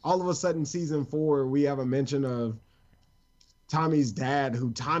 all of a sudden season 4 we have a mention of Tommy's dad,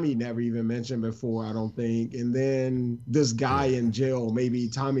 who Tommy never even mentioned before, I don't think. And then this guy Yeah. in jail, maybe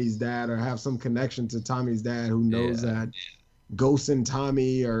Tommy's dad, or have some connection to Tommy's dad, who knows Yeah. that Ghost and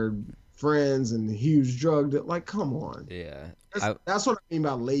Tommy are friends and huge drug. Like, come on. Yeah. That's what I mean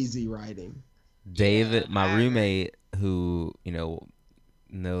by lazy writing. Yeah, David, my I agree. roommate, who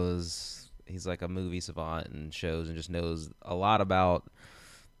knows, he's like a movie savant and shows and just knows a lot about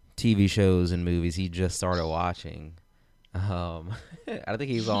TV shows and movies. He just started watching. I think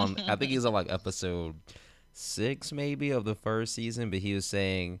he's on. I think he's on like episode 6 maybe of the first season. But he was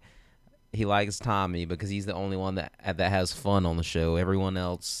saying he likes Tommy because he's the only one that has fun on the show. Everyone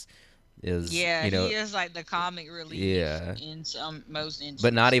else is, Yeah, he is like the comic relief yeah. in some most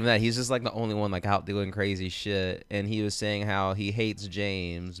But not instances. even that. He's just like the only one like out doing crazy shit. And he was saying how he hates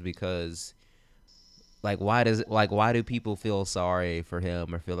James because like why do people feel sorry for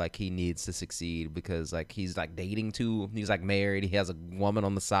him or feel like he needs to succeed because like he's like he's like married, he has a woman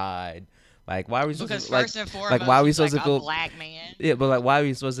on the side. Like why are we supposed Because to first and why foremost, are we he's supposed like to a feel black man. yeah, but like why are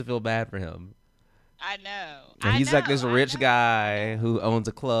we supposed to feel bad for him? I know. And I he's know. like this I rich know. I guy know. who owns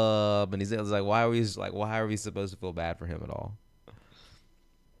a club and he's like why are we supposed to feel bad for him at all?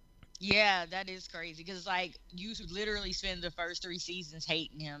 Yeah, that is crazy because like you literally spend the first 3 seasons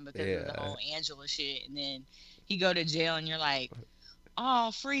hating him because of the Yeah. whole Angela shit, and then he go to jail, and you're like, oh,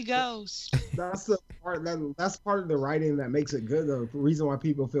 free ghost. That's the part that's part of the writing that makes it good though. The reason why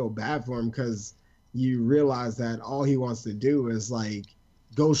people feel bad for him because you realize that all he wants to do is like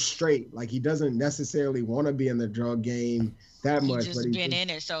go straight. Like he doesn't necessarily want to be in the drug game that He much, just been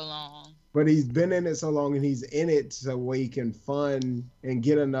in it so long. but he's been in it so long and he's in it so where he can fund and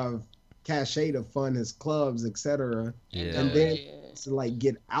get enough cachet to fund his clubs, etc. And And go Yeah. then ahead. to like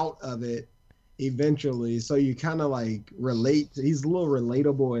get out of it eventually. So you kind of like relate. He's a little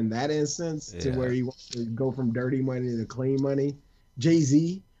relatable in that instance to where Yeah. he wants to go from dirty money to clean money.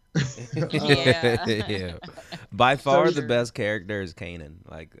 Jay-Z. Yeah. Yeah. By So far For the sure. best character is Kanan.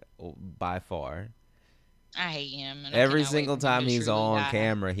 Like by far. I hate him, and I Every cannot wait single for him time to he's truly on die.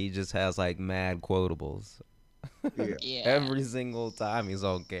 camera, he just has like mad quotables. yeah. Yeah. Every single time he's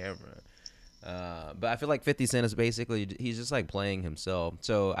on camera. But I feel like 50 Cent is basically, he's just like playing himself.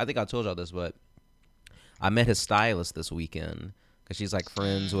 So I think I told y'all this, but I met his stylist this weekend because she's like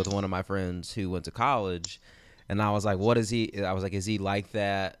friends with Mm. one of my friends who went to college. And I was like, what is he? I was like, is he like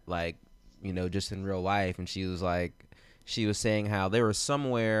that? Like, just in real life? And she was like, she was saying how they were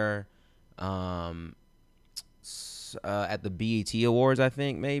somewhere um, at the BET Awards, I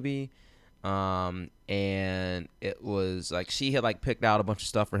think maybe. And it was like she had like picked out a bunch of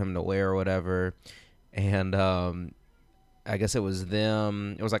stuff for him to wear or whatever. And I guess it was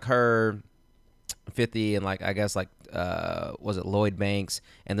them. It was like her, 50, and like I guess like was it Lloyd Banks,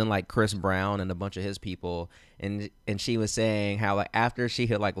 and then like Chris Brown and a bunch of his people. And she was saying how like after she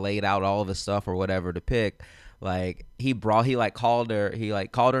had like laid out all the stuff or whatever to pick, like he like called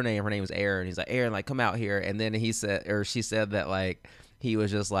her name. Her name was Erin. He's like, Erin, like come out here. And then she said that like he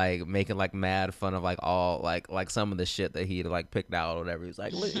was just like making like mad fun of like all like some of the shit that he like picked out or whatever.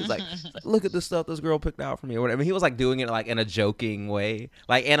 Look at the stuff this girl picked out for me or whatever. I mean, he was like doing it like in a joking way,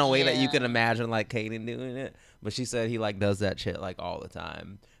 like in a way that you can Yeah. imagine like Kanan doing it. But she said he like does that shit like all the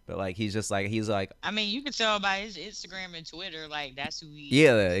time. But like he's like I mean, you can tell by his Instagram and Twitter, like that's who he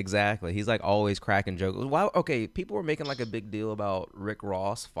yeah, is. exactly. He's like always cracking jokes. Why? Okay, people were making like a big deal about Rick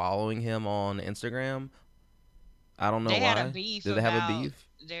Ross following him on Instagram. I don't know They had a why. beef Did they have a about beef?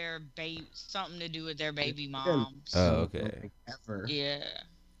 their babe, something to do with their Yeah, baby they didn't moms. Oh, talk, okay. like, ever. Yeah.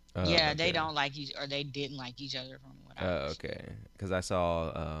 Oh, Yeah, they okay. don't like each, or they didn't like each other from what I Oh, understand. okay. Because I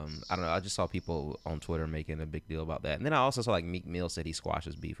saw, I don't know. I just saw people on Twitter making a big deal about that, and then I also saw like Meek Mill said he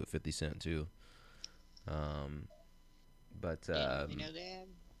squashes beef with 50 Cent too. Um, but You know that?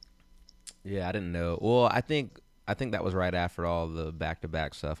 yeah, I didn't know. Well, I think that was right after all the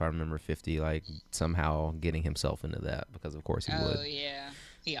back-to-back stuff. I remember 50 like somehow getting himself into that because of course he would. Oh yeah,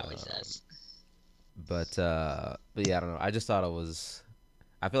 he always Um, does. but yeah, I don't know. I just thought it was.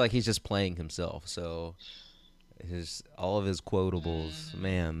 I feel like he's just playing himself. So all of his quotables, Mhm.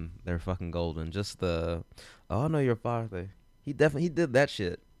 man, they're fucking golden. Just the, oh, I know your father. He did that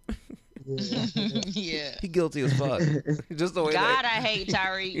shit. Yeah. Yeah. He guilty as fuck. Just the way God, that. I hate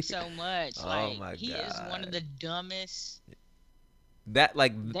Tyreek so much. Oh Like my he is one of god. the dumbest. That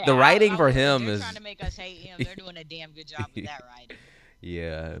like That the writing I for will, if him they're trying is. to make us hate him, they're doing a damn good job with that writing.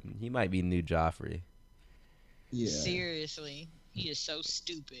 Yeah, he might be new Joffrey. Yeah. Seriously, he is so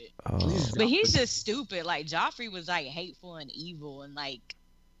stupid. Oh, But he's just stupid. Like Joffrey was like hateful and evil and like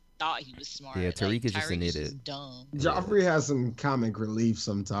thought he was smart. Yeah, Tariq like, is just an Tariq is idiot. just dumb. Joffrey has some comic relief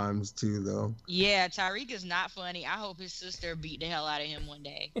sometimes too, though. Yeah, Tyreek is not funny. I hope his sister beat the hell out of him one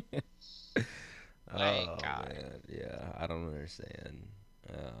day. Like, oh God. man, yeah, I don't understand.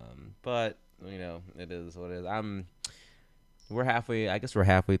 But you know, it is what it is. We're halfway. I guess we're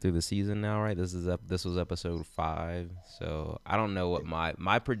halfway through the season now, right? This was episode 5. So I don't know what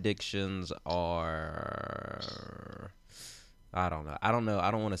my predictions are. I don't know. I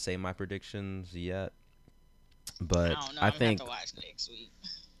don't want to say my predictions yet, but I don't know. I I'm gonna have think to watch next week.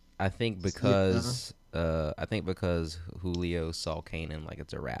 I think because Julio saw Kanan, like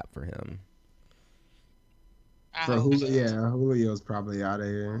it's a wrap for him. I For hope so. Julio's probably out of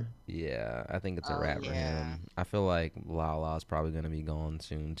here. Yeah, I think it's a Oh, wrap for yeah. him. I feel like Lala's probably gonna be gone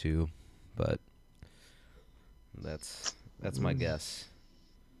soon too, but that's my guess.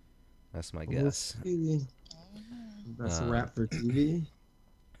 That's my We'll guess. see. That's a wrap for TV.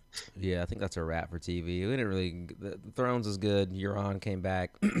 Yeah, I think that's a wrap for TV. We didn't really. The Thrones is good. Euron came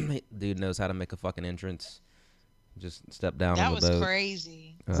back. Dude knows how to make a fucking entrance. Just step down That on was the boat.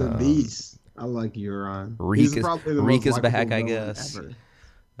 crazy. It's a beast. I like Euron. Reek is probably the Reek most is back, likable I villain guess.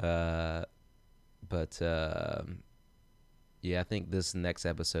 ever. But yeah, I think this next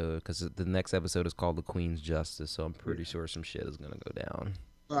episode, because the next episode is called The Queen's Justice, so I'm pretty sure some shit is gonna go down.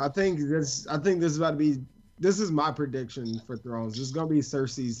 I think this is about to be. This is my prediction for Thrones. This is gonna be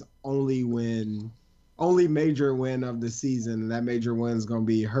Cersei's only major win of the season. And that major win is gonna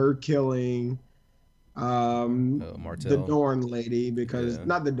be her killing Martell. the Dorne lady, because Yeah.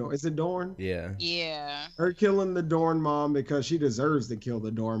 not the Dorne. Is it Dorne? Yeah. Yeah. Her killing the Dorne mom because she deserves to kill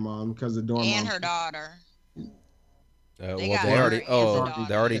the Dorne mom because the Dorne And mom. her daughter. Well, They they got already. her and Oh, the they're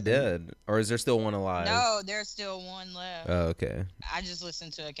daughter. already dead, or is there still one alive? No, there's still one left. Oh, okay. I just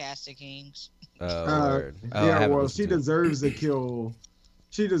listened to a cast of Kings. Oh, word. Oh, I Yeah, haven't well, listened she to it. deserves to kill.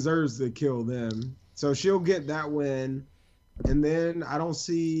 She deserves to kill them. So she'll get that win, and then I don't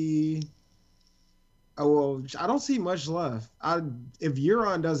see. Oh well, I don't see much left. If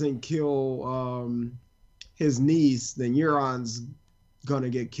Euron doesn't kill his niece, then Euron's gonna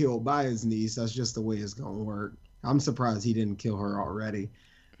get killed by his niece. That's just the way it's gonna work. I'm surprised he didn't kill her already,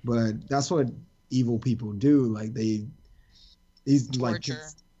 but that's what evil people do. Like he's Torture. like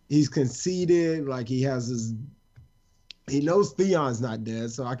he's conceited. Like he knows Theon's not dead,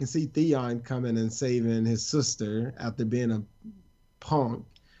 so I can see Theon coming and saving his sister after being a punk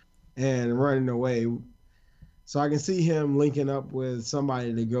and running away. So I can see him linking up with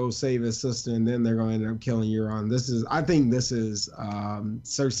somebody to go save his sister, and then they're going to end up killing Euron. I think this is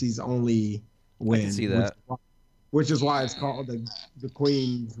Cersei's only win. I can see that. Which is why it's called the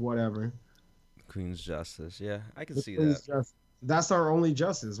Queen's whatever. Queen's Justice. Yeah, I can The see Queen's that. Justice. That's our only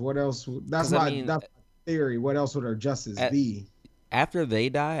justice. What else? That's 'Cause, I my mean, that's my theory. What else would our justice be? After they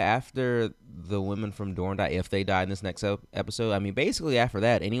die, after the women from Dorne die, if they die in this next episode, I mean, basically after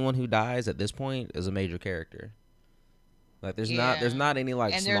that, anyone who dies at this point is a major character. Like, there's not any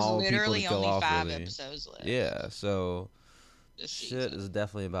like And there's small people to literally kill only off 5 really. episodes left. Yeah, so this shit season. is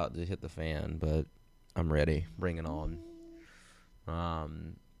definitely about to hit the fan, but I'm ready. Bring it on.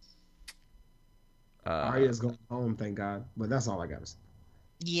 Arya's going home, thank God. But that's all I got to say.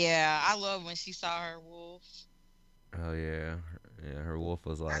 Yeah, I love when she saw her wolf. Oh yeah, her wolf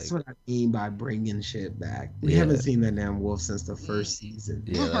was like. That's what I mean by bringing shit back. We Yeah. haven't seen that damn wolf since the first season.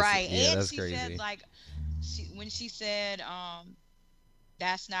 Yeah, that's- Right. yeah, And that's she crazy. said like when she said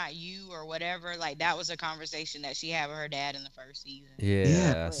that's not you or whatever, like that was a conversation that she had with her dad in the first season.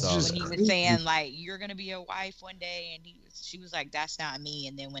 Yeah, I it's saw just When he that. was crazy. saying like you're gonna be a wife one day, and she was like that's not me,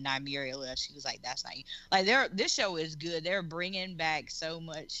 and then when Nymeria left, she was like that's not you. Like this show is good. They're bringing back so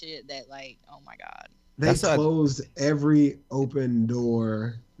much shit that like oh my god. They That's what I- closed every open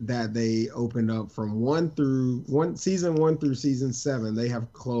door that they opened up from season 1 through season 7. They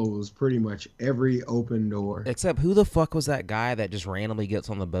have closed pretty much every open door. Except who the fuck was that guy that just randomly gets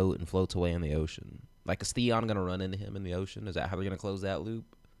on the boat and floats away in the ocean? Like, is Theon gonna run into him in the ocean? Is that how they're gonna close that loop?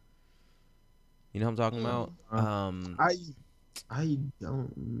 You know what I'm talking about? I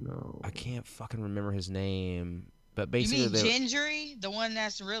don't know. I can't fucking remember his name, but You basically mean Gendry, the one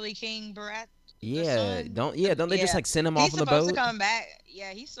that's really King The Yeah, son. don't they just Yeah, like send him he's off on the supposed to boat? come back.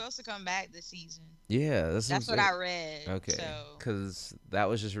 Yeah, he's supposed to come back this season. Yeah, that's what I'm That's what saying. I read. Okay, So because that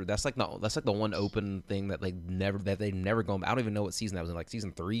was just that's like the one open thing that they never gone. I don't even know what season that was in, like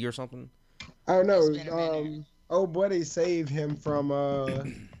season 3 or something. I don't it's been a minute. know. Oh, buddy, saved him from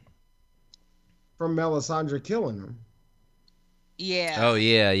Melisandre killing him. Oh Yeah.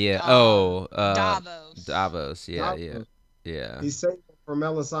 yeah, yeah. Um, Oh, Davos. Davos. Yeah, yeah, Davos. yeah, He saved him from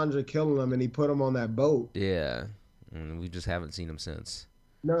Melisandre killing him, and he put him on that boat. yeah. And we just haven't seen him since.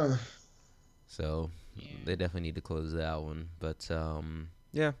 No, So Yeah. they definitely need to close that one. But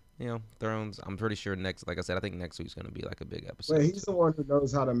yeah, Thrones. I'm pretty sure next, like I said, I think next week's gonna be like a big episode. but he's the one who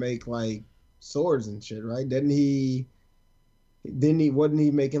knows how to make like swords and shit, right? Didn't he? Wasn't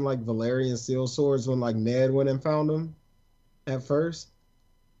he making like Valerian steel swords when like Ned went and found them at first?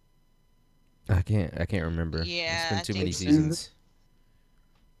 I can't remember. Yeah, It's been I too many think so. seasons.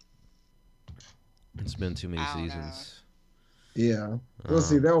 It's been too many I don't know. seasons. Yeah. We'll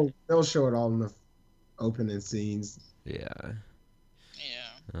see. Um, They'll show it all in the opening scenes. Yeah.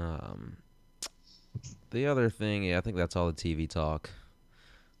 Yeah. The other thing, yeah, I think that's all the TV talk.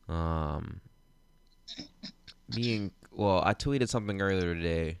 I tweeted something earlier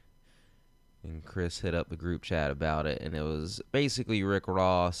today, and Chris hit up the group chat about it, and it was basically Rick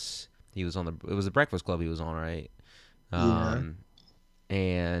Ross. It was the Breakfast Club he was on, right? Yeah.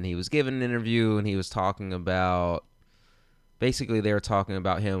 And he was giving an interview, and he was talking about. Basically, they were talking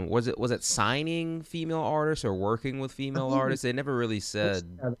about him. Was it signing female artists or working with female artists? They never really said.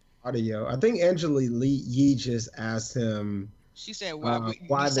 Audio. I think Angela Yee just asked him. She said, "Why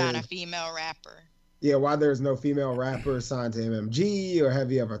why we sign a there's- female rapper?" Yeah, why there's no female rapper signed to MMG, or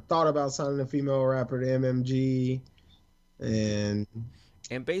have you ever thought about signing a female rapper to MMG? And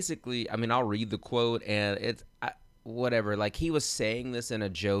Basically, I mean, I'll read the quote, and whatever. Like, he was saying this in a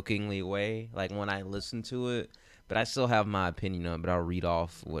jokingly way, like when I listened to it, but I still have my opinion on it. But I'll read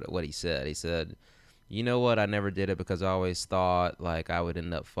off what he said. He said, "You know what? I never did it because I always thought like I would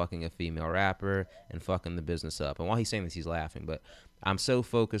end up fucking a female rapper and fucking the business up." And while he's saying this, he's laughing. But I'm so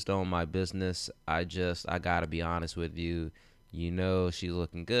focused on my business. I gotta be honest with you. You know, she's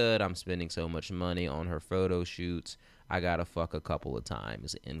looking good. I'm spending so much money on her photo shoots. I gotta fuck a couple of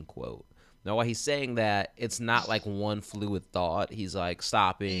times. End quote. Now, while he's saying that, it's not like one fluid thought. He's like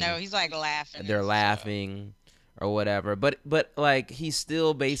stopping. No, he's like laughing. They're and laughing or whatever. But like he's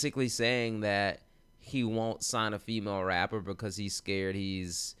still basically saying that he won't sign a female rapper because he's scared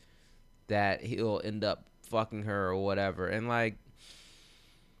that he'll end up fucking her or whatever. And like,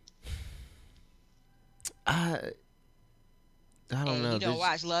 I don't know. You don't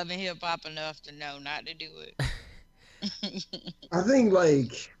watch Love and Hip Hop enough to know not to do it. I think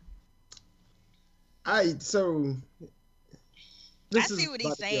like I see what he's about to be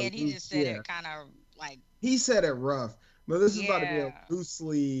a saying. He loose- just said yeah. it kind of like, He said it rough, but this is about to be a Yeah.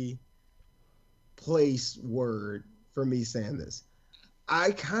 loosely placed word for me saying this.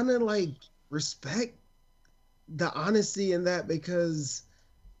 I kind of like respect the honesty in that, because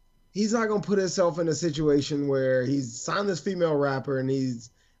he's not gonna put himself in a situation where he's signed this female rapper and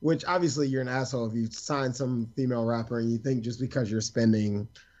which obviously you're an asshole if you sign some female rapper and you think just because you're spending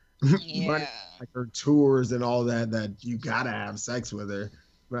money yeah. like her tours and all that you gotta have sex with her.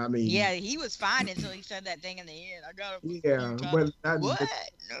 But I mean, Yeah, he was fine until he said that thing in the end. I gotta. yeah, but What? the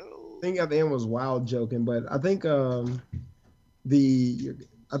No. thing at the end was wild joking. But I think the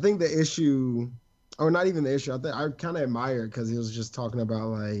issue, or not even the issue, I kind of admire it because he was just talking about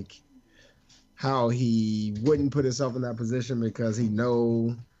like how he wouldn't put himself in that position because he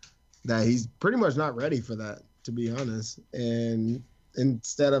know that he's pretty much not ready for that, to be honest. And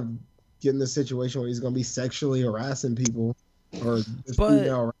instead of getting the situation where he's going to be sexually harassing people or this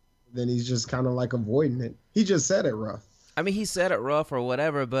female, then he's just kind of like avoiding it. He just said it rough. I mean, he said it rough or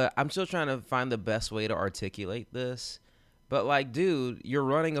whatever, but I'm still trying to find the best way to articulate this. But like, dude, you're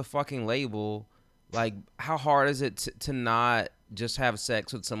running a fucking label. Like, how hard is it to not just have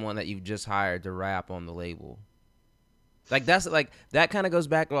sex with someone that you've just hired to rap on the label? Like, that kind of goes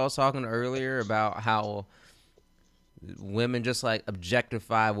back to what I was talking earlier about how women just like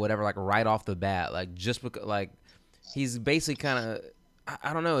objectify whatever, like right off the bat, like just because, like, he's basically kind of,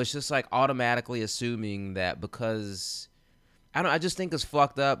 I don't know, it's just like automatically assuming that because I just think it's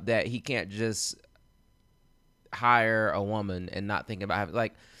fucked up that he can't just hire a woman and not think about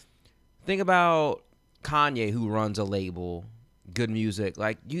think about Kanye, who runs a label, Good Music.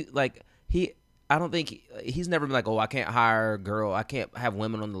 I don't think he's never been like, oh, I can't hire a girl, I can't have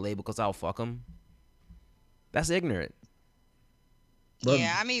women on the label because I'll fuck them. That's ignorant. But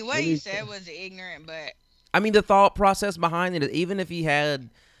Yeah, I mean, what he said was ignorant, but I mean, the thought process behind it, even if he had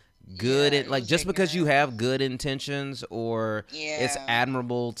good Yeah, it it like was just because you ignorant. have good intentions or it's Yeah.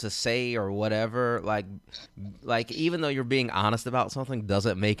 admirable to say or whatever, like even though you're being honest about something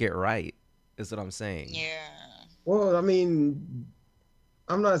doesn't make it right, is what I'm saying. Yeah. Well, I mean,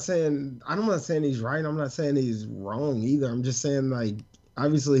 I'm not saying he's right. I'm not saying he's wrong either. I'm just saying like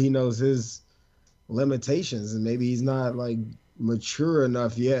obviously he knows his limitations and maybe he's not like mature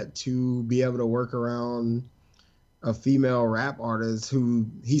enough yet to be able to work around a female rap artist who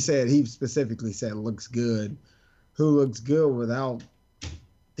he specifically said looks good without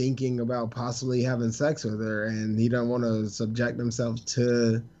thinking about possibly having sex with her, and he don't want to subject himself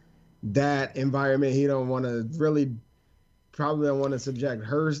to that environment. He don't want to really probably don't want to subject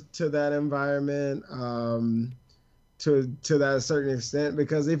her to that environment to that certain extent,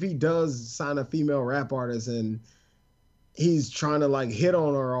 because if he does sign a female rap artist and he's trying to like hit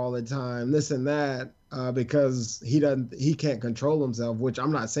on her all the time, this and that, because he can't control himself. Which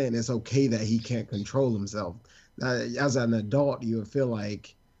I'm not saying it's okay that he can't control himself. As an adult, you would feel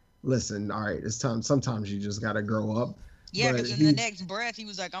like, listen, all right, it's time. Sometimes you just got to grow up. Yeah, But because in the next breath, he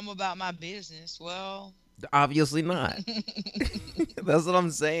was like, I'm about my business. Well, Obviously not. That's what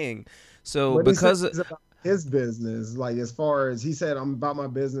I'm saying. So he said because it's about his business. Like as far as he said, I'm about my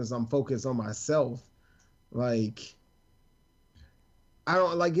business. I'm focused on myself. Like I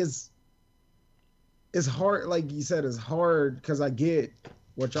don't like it's hard, like you said, it's hard because I get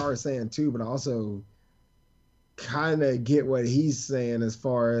what y'all are saying too, but I also kind of get what he's saying as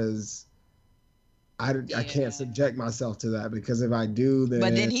far as I can't yeah. subject myself to that, because if I do, But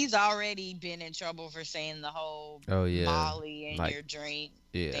then then he's already been in trouble for saying the whole oh yeah, Molly in like your drink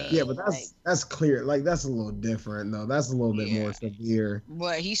yeah. yeah, thing. but Like, that's clear. Like that's a little different though. That's a little bit yeah. more severe.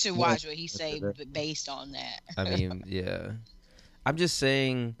 But he should More watch what he say sensitive. based on I that. mean, yeah. I'm just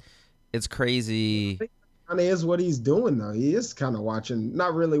saying it's I crazy. think kind of is what he's doing though. He is kind of watching,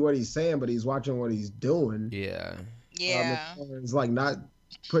 not really what he's saying, but he's watching what he's doing. Yeah. As Yeah. far as like not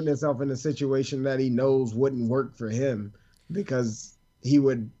putting himself in a situation that he knows wouldn't work for him, because he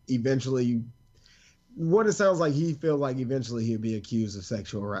would eventually, what it sounds like, he feels like eventually he'd be accused of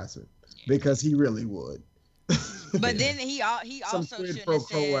sexual harassment, because he really would. But Yeah. then he Some also quid shouldn't pro have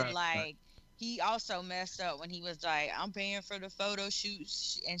quo said aspect. like he also messed up when he was like, I'm paying for the photo shoot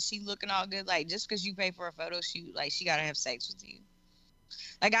and she looking all good. Like just because you pay for a photo shoot, like she gotta have sex with you.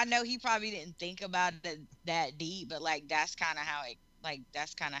 Like I know he probably didn't think about it that deep, but like that's kind of how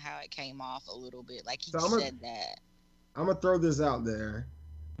it came off a little bit. Like he So said that. I'm gonna throw this out there.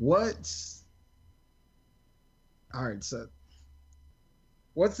 What's all right? So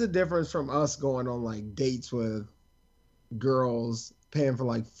what's the difference from us going on like dates with girls, paying for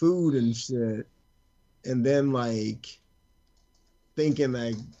like food and shit, and then like thinking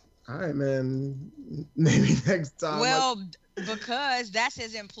like, all right, man, maybe next time, like, Well, because that's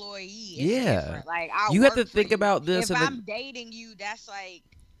his employee. It's Yeah. different. Like I You have to work for think you. about this If in the I'm dating you, that's like,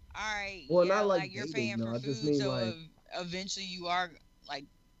 all right, well, yeah, not like like you're dating paying though. for I just food, mean so like, eventually you are like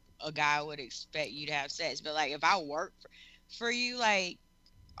a guy would expect you to have sex. But like if I work for you, like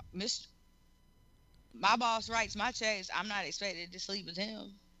Miss, my boss writes my checks, I'm not expected to sleep with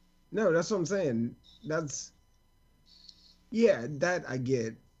him. no, that's what I'm saying. That's yeah, that I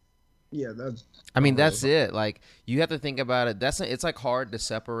get. Yeah, that's I I mean, don't know. that's it. Like you have to think about it. It's like hard to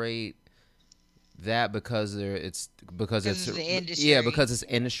separate that because Because it's it's the yeah, industry. because it's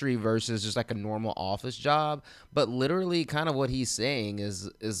industry versus just like a normal office job. But literally kind of what he's saying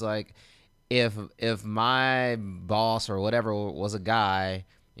is like if my boss or whatever was a guy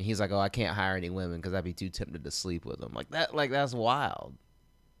and he's like, oh, I can't hire any women because I'd be too tempted to sleep with them, like that's wild.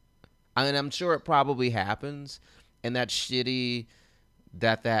 I mean, I'm sure it probably happens, and that's shitty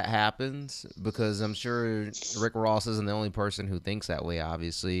that happens because I'm sure Rick Ross isn't the only person who thinks that way,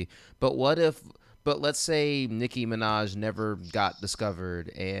 obviously. But what if? But let's say Nicki Minaj never got discovered,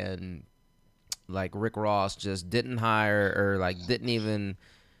 and like Rick Ross just didn't hire or like didn't even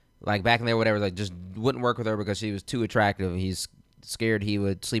like back in there, whatever, like just wouldn't work with her because she was too attractive. He's scared he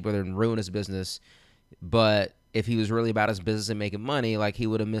would sleep with her and ruin his business. But if he was really about his business and making money, like he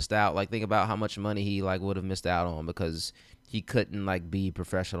would have missed out. Like think about how much money he like would have missed out on because he couldn't like be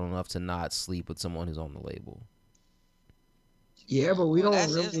professional enough to not sleep with someone who's on the label. Yeah, but we Well, don't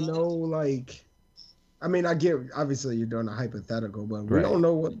that's his really life. know. Like, I mean, I get obviously you're doing a hypothetical, but we Right. don't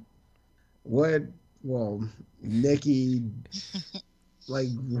know what. Well, Nikki, like,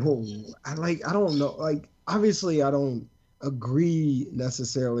 whoa, I don't know. Like, obviously, I don't agree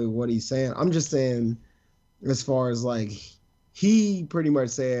necessarily with what he's saying. I'm just saying, as far as like, he pretty much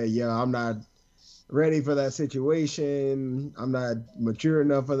said, yeah, I'm not ready for that situation. I'm not mature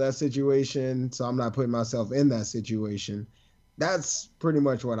enough for that situation, so I'm not putting myself in that situation. That's pretty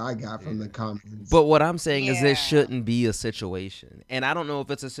much what I got from the comments. But what I'm saying is it Yeah. shouldn't be a situation. And I don't know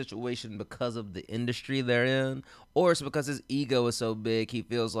if it's a situation because of the industry they're in or it's because his ego is so big he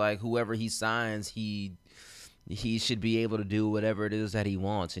feels like whoever he signs he should be able to do whatever it is that he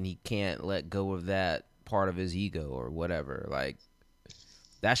wants and he can't let go of that part of his ego or whatever. Like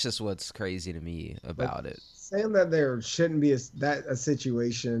that's just what's crazy to me about it. Saying that there shouldn't be a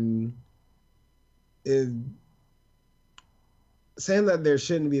situation is saying that there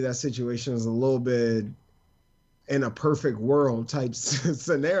shouldn't be that situation is a little bit in a perfect world type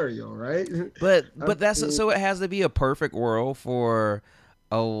scenario, right? But that's so it has to be a perfect world for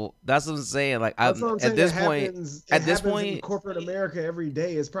that's what I'm saying. Like That's what I'm saying. at this It point happens, at it this happens point in corporate America every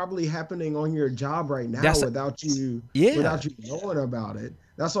day. It's probably happening on your job right now That's- without you yeah. knowing about it.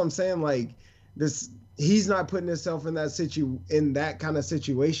 That's what I'm saying. Like this, he's not putting himself in that kind of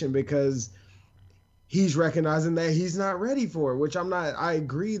situation because he's recognizing that he's not ready for it. Which I'm not. I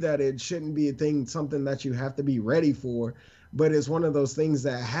agree that it shouldn't be something that you have to be ready for, but it's one of those things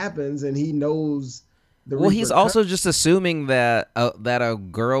that happens, and he knows. Well, he's also just assuming that a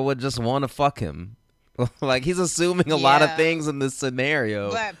girl would just want to fuck him. Like he's assuming a lot of Yeah. things in this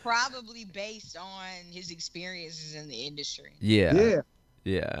scenario. But probably based on his experiences in the industry. Yeah.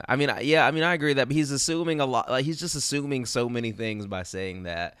 I mean, I agree with that, but he's assuming a lot. Like he's just assuming so many things by saying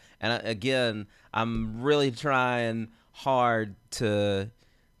that. And again, I'm really trying hard to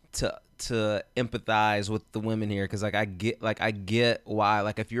empathize with the women here because I get why,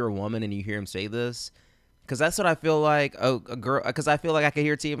 like if you're a woman and you hear him say this, because that's what I feel like a girl, because I feel like I could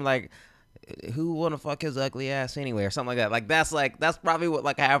hear team like, who want to fuck his ugly ass anyway or something like that. That's probably what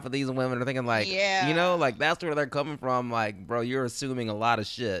like half of these women are thinking, like, you know, like that's where they're coming from. Like, bro, you're assuming a lot of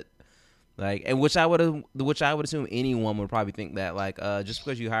shit. Like, and which I would assume anyone would probably think that, like, just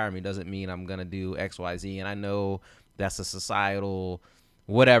because you hire me doesn't mean I'm gonna do X, Y, Z. And I know that's a societal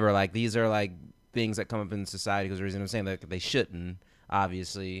whatever. Like, these are like things that come up in society because the reason I'm saying that they shouldn't,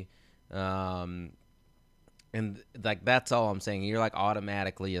 obviously. And like that's all I'm saying. You're like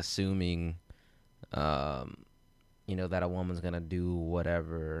automatically assuming, you know, that a woman's gonna do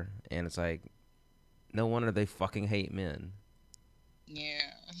whatever, and it's like, no wonder they fucking hate men. Yeah.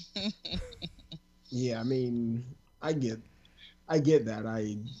 Yeah, I mean, I get that.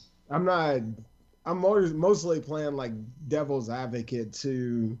 I'm mostly playing like devil's advocate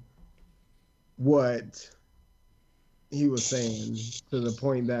to what he was saying to the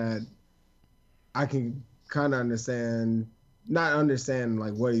point that I can kind of not understand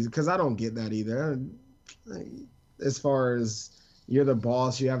like what he's, because I don't get that either. As far as you're the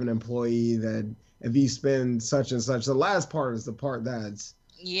boss, you have an employee that if you spend such and such, the last part is the part that's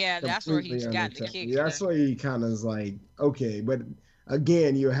that's where he's got the kick. That's where he kind of is like, okay, but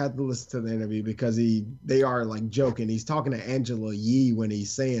again, you have to listen to the interview because they are like joking. He's talking to Angela Yee when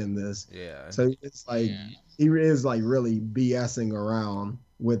he's saying this. Yeah. So it's like he is like really BSing around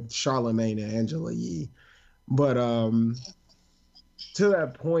with Charlemagne and Angela Yee. But to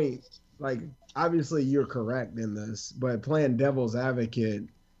that point, like obviously you're correct in this, but playing devil's advocate,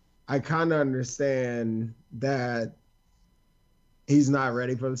 I kind of understand that he's not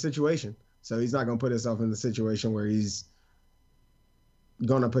ready for the situation. So he's not going to put himself in the situation where he's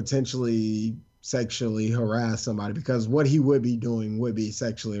going to potentially sexually harass somebody, because what he would be doing would be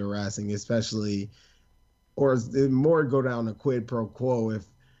sexually harassing, especially, or more go down a quid pro quo. If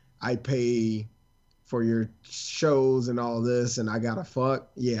I pay for your shows and all this and I gotta fuck,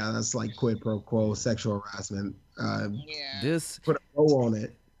 yeah, that's like quid pro quo sexual harassment. This put a bow on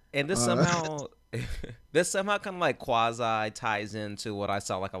it. And this somehow this somehow kind of like quasi ties into what I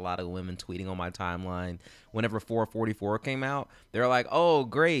saw like a lot of women tweeting on my timeline whenever 444 came out. They're like, oh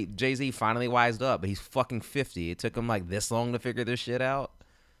great, Jay-Z finally wised up, but he's fucking 50. It took him like this long to figure this shit out.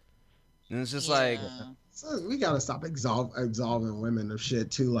 And it's just like, so we gotta stop absolving women of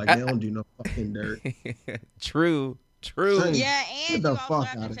shit too. Like they don't do no fucking dirt. True. Yeah, and you also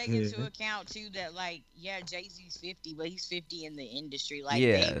have to take here. into account too that like, Jay-Z's 50, but he's 50 in the industry. Like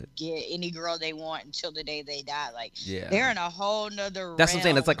Yeah. they get any girl they want until the day they die. Like Yeah. they're in a whole nother. That's what I'm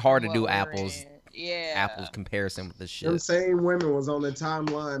saying. It's like hard to realm do from what we're apples. in. Apples comparison with this shit. Them same women was on the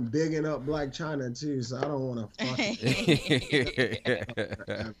timeline bigging up Black China too, so I don't want to fuck.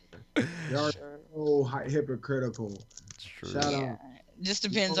 Y'all so hypocritical. True. Shout out. Just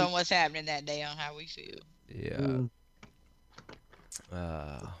depends on what's happening that day on how we feel. Yeah.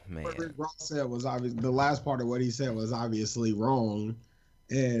 Man. What Rick Ross said was obvious. The last part of what he said was obviously wrong,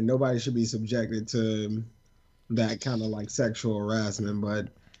 and nobody should be subjected to that kind of like sexual harassment. But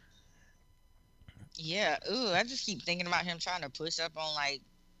Yeah. Ooh, I just keep thinking about him trying to push up on like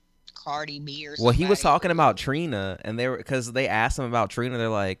Cardi B or Well, he was somebody. talking about Trina, and because they asked him about Trina, they're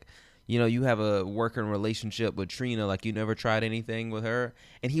like, you have a working relationship with Trina, like you never tried anything with her,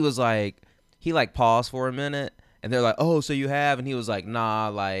 and he was like, he like paused for a minute, and they're like, oh, so you have, and he was like, nah,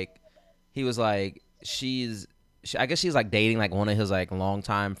 like, he was like, I guess she's like dating like one of his like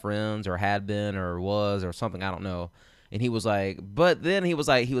longtime friends, or had been, or was, or something, I don't know, and he was like, but then he was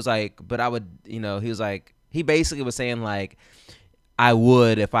like, but I would, he was like, he basically was saying like, I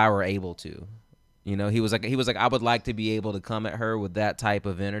would if I were able to. He was like, I would like to be able to come at her with that type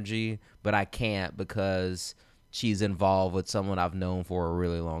of energy, but I can't because she's involved with someone I've known for a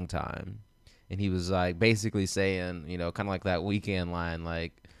really long time. And he was like basically saying, kind of like that Weekend line,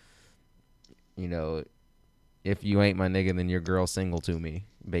 like, you know, if you ain't my nigga, then your girl single to me,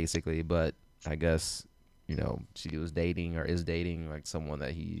 basically. But I guess, she was dating or is dating like someone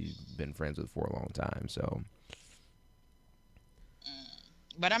that he's been friends with for a long time. So.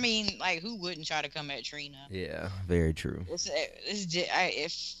 But I mean, like, who wouldn't try to come at Trina? Yeah, very true.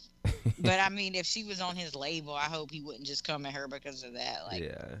 But I mean, if she was on his label, I hope he wouldn't just come at her because of that. Like,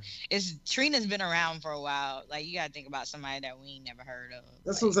 yeah, Trina's been around for a while. Like, you gotta think about somebody that we ain't never heard of.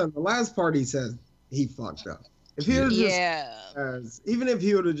 That's what I'm saying. The last part he said he fucked up. If he would just, even if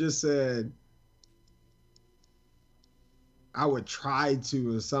he would have just said, I would try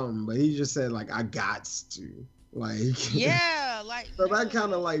to or something, but he just said like, I gots to. Like, yeah, like, so that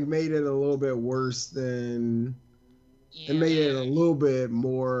kind of like made it a little bit worse than it made it a little bit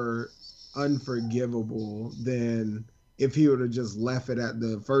more unforgivable than if he would have just left it at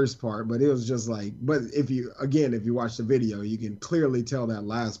the first part. But it was just like, but if you watch the video, you can clearly tell that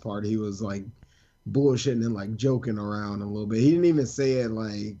last part he was like bullshitting and like joking around a little bit. He didn't even say it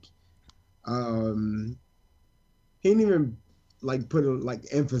like, he didn't even like put a like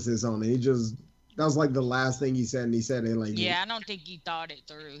emphasis on it. He just, that was like the last thing he said, and he said it like, I don't think he thought it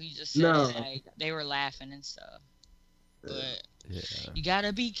through. He just said it like they were laughing and stuff. But you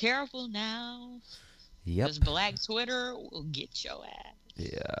gotta be careful now. Yep. Because Black Twitter will get your ass.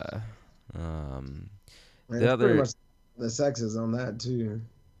 Yeah. The pretty much the sex is on that too,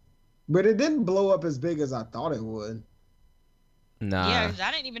 but it didn't blow up as big as I thought it would. Nah. Yeah, because I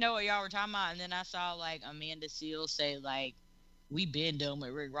didn't even know what y'all were talking about, and then I saw like Amanda Seales say like, "We been done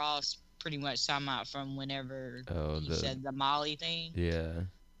with Rick Ross." Pretty much talking about from whenever he said the Molly thing. Yeah.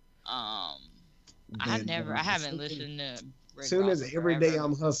 I haven't listened to Rick soon Ross as Every Day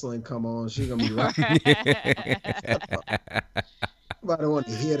I'm Hustling come on, she gonna be right. Nobody want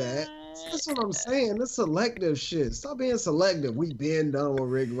to hear that. That's what I'm saying. This selective shit. Stop being selective. We been done with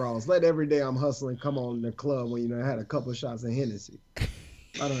Rick Ross. Let Every Day I'm Hustling come on in the club when had a couple of shots of Hennessy.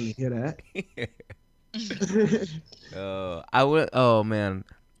 I don't need to hear that. Oh man.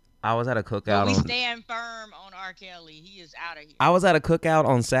 I was at a cookout. But we stand firm on R. Kelly. He is out of here. I was at a cookout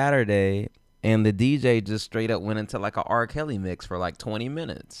on Saturday, and the DJ just straight up went into like a R. Kelly mix for like 20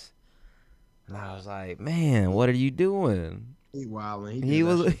 minutes. And I was like, man, what are you doing? He wilding. He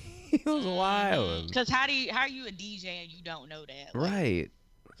was wilding. Because how are you a DJ and you don't know that? Like, right.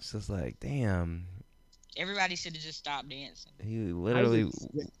 It's just like, damn. Everybody should have just stopped dancing. He literally.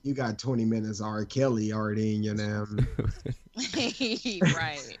 You got 20 minutes R. Kelly already in your damn.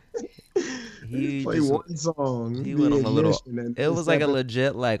 Right. He played one song. He went on a little. It was like a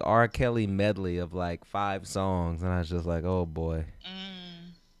legit like R. Kelly medley of like 5 songs, and I was just like, oh boy,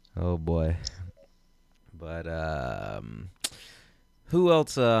 oh boy. But who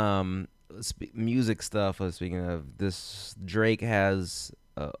else? Music stuff. Speaking of this, Drake has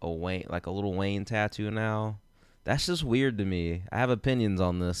a Wayne, like a little Wayne tattoo now. That's just weird to me. I have opinions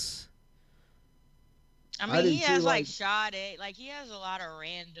on this. I mean, he has like Sade. Like, he has a lot of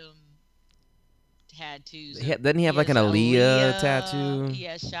random tattoos. Doesn't he have like an Aaliyah tattoo?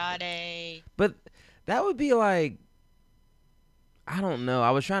 Yeah, Sade. But that would be like, I don't know.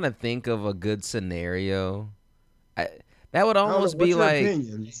 I was trying to think of a good scenario. That would almost be like.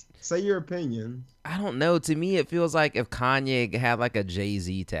 Opinions? Say your opinion. I don't know. To me, it feels like if Kanye had like a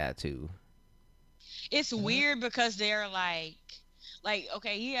Jay-Z tattoo. It's weird because they're like,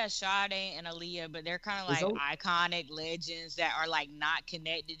 okay, he has Sade and Aaliyah, but they're kind of like iconic legends that are like not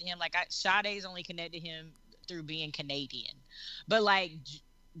connected to him. Like, Sade's only connected to him through being Canadian, but like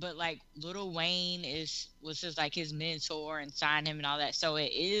Lil Wayne was just like his mentor and signed him and all that. So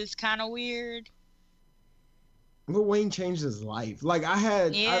it is kind of weird. Lil Wayne changed his life. Like, I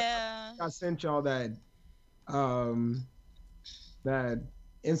sent y'all that that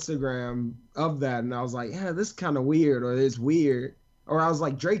Instagram of that, and I was like, yeah, this is kind of weird, or it's weird, or I was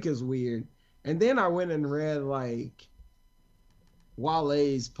like, Drake is weird. And then I went and read like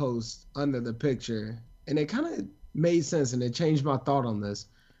Wale's post under the picture, and it kind of made sense, and it changed my thought on this.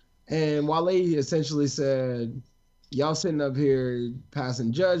 And Wale essentially said, "Y'all sitting up here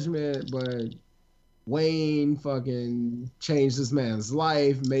passing judgment, but Wayne fucking changed this man's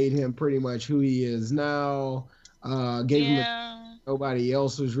life, made him pretty much who he is now. Gave him a Yeah. nobody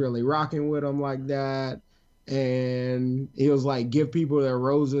else was really rocking with him like that." And he was like, "Give people their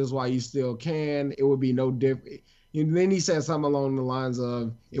roses while you still can. It would be no different." And then he said something along the lines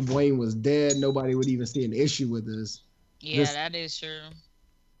of, "If Wayne was dead, nobody would even see an issue with this." Yeah, This that is true.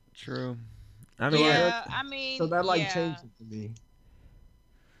 True. I so mean, Yeah, that, I so mean, that like yeah. changed it for me.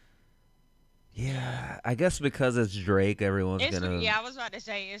 Yeah. yeah. I guess because it's Drake, everyone's gonna Yeah, I was about to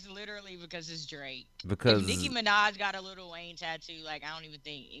say it's literally because it's Drake. If Nicki because Minaj got a Lil Wayne tattoo, like I don't even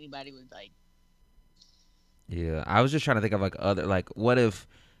think anybody would like. yeah. I was just trying to think of like other like what if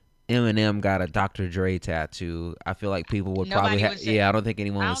Eminem got a Dr. Dre tattoo? I feel like people would probably Nobody would say. yeah. I don't think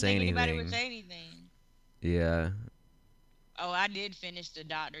anyone I would don't say think anybody would anything. say anything. Yeah. Oh, I did finish the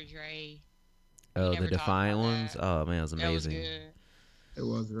Dr. Dre. We Oh, the never talked Defiant about ones. that. Oh man, it was That was amazing. good. It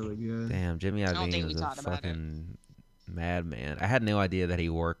was really good. Damn, Jimmy I don't think Iovine we is a talked about it. fucking madman. I had no idea that he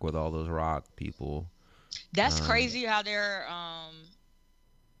worked with all those rock people. That's Um, crazy how their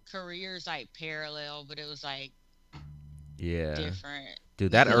careers like parallel, but it was like yeah. different.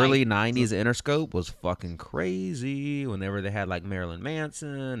 Dude, that Like early '90s Interscope was fucking crazy. Whenever they had like Marilyn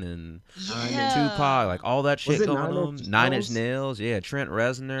Manson and Tupac, yeah. like all that Was shit it going Nine on. Inch Nine Inch Nails? Nails, yeah, Trent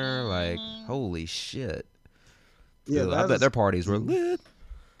Reznor, like Mhm. holy shit. Yeah, Dude, I that bet is their parties were crazy. lit.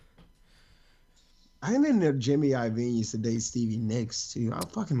 I didn't know Jimmy Iovine used to date Stevie Nicks too. I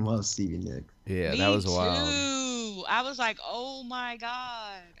fucking love Stevie Nicks. Yeah, that Me was wild. too. I was like, oh my god,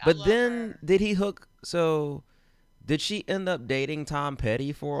 I But love then her. did he hook? So did she end up dating Tom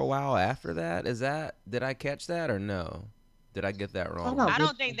Petty for a while after that? Is that did I catch that or no? Did I get that I thought wrong? I I don't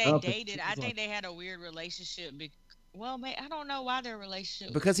looked think it they up and dated. it I was like, think they had a weird relationship. Well, I don't know why their relationship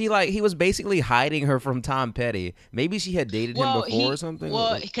was Because weird. he was basically hiding her from Tom Petty. Maybe she had dated him before or something.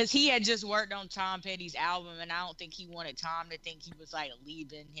 Because he had just worked on Tom Petty's album, and I don't think he wanted Tom to think he was like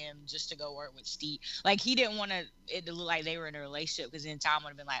leaving him just to go work with Steve. Like he didn't want it to look like they were in a relationship, because then Tom would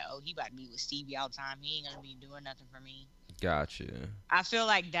have been like, "Oh, he about to be with Stevie all the time. He ain't gonna be doing nothing for me." Gotcha. I feel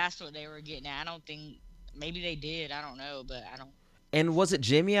like that's what they were getting at. I don't think maybe they did. I don't know, but I don't. And was it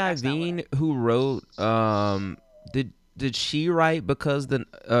Jimmy That's not what I. Iovine who wrote? Did she write because the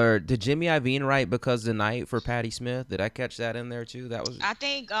or did Jimmy Iovine write because the night for Patti Smith? Did I catch that in there too? That was I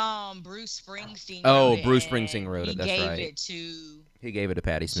think Bruce Springsteen wrote oh it, Bruce Springsteen and wrote he it. That's gave right. it to He gave it to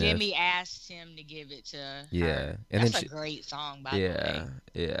Patti Smith. Jimmy. Asked him to give it to Yeah, her. and then That's a she great song, by the yeah way.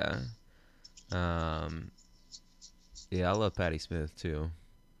 yeah um yeah I love Patti Smith too. Um,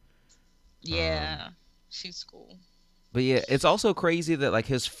 Yeah, she's cool. But yeah, it's also crazy that like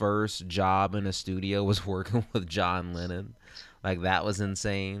his first job in a studio was working with John Lennon. Like that was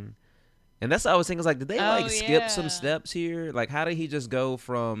insane. And that's what I was thinking. Is like, did they Oh like skip some yeah. steps here? Like, how did he just go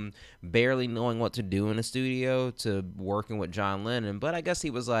from barely knowing what to do in a studio to working with John Lennon? But I guess he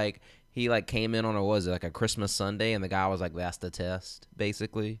was like, he like came in on a was it like a Christmas Sunday, and the guy was like, that's the test,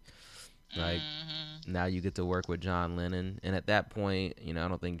 basically. Like, Hmm. now you get to work with John Lennon, and at that point, I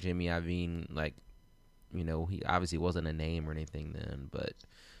don't think Jimmy Iovine like, he obviously wasn't a name or anything then,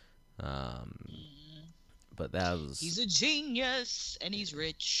 um, but that He's was a genius and he's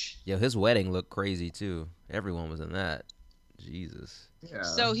rich. yo. His wedding looked crazy too. Everyone was in that. Jesus. yeah.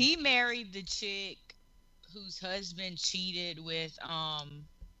 So he married the chick whose husband cheated with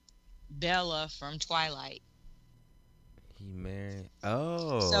Bella from Twilight. He married. So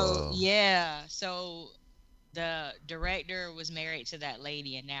Oh. yeah, so the director was married to that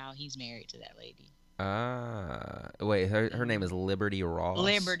lady, and now he's married to that lady. Ah. Wait. Her name is Mhm. Liberty Ross.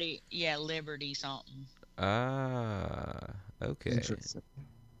 Liberty, yeah, Liberty something. Ah. Okay. Interesting.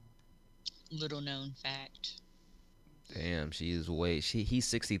 Little known fact. Damn. She's way. He's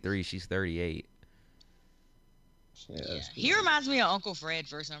 63. She's 38. Yeah, Yeah, that's he good. reminds me of Uncle Fred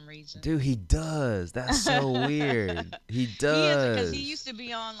for some reason. Dude, he does. That's so weird. He He is, because he does. used to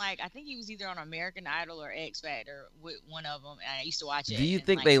be on, like, I think he was either on American Idol or X Factor with one of them, and I used to watch Do it. you And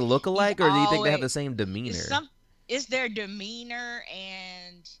think like, they look he's alike, or do you think they have always the same it's demeanor? some it's their demeanor,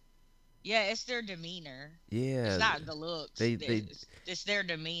 and yeah, it's their demeanor. It's Yeah. not the looks. They. It's their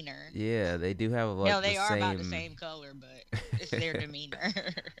demeanor. Yeah. They do have Hell, like the they are about the same. same color, but it's their demeanor.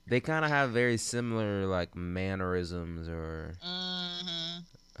 They kind of have very similar like mannerisms or Hmm.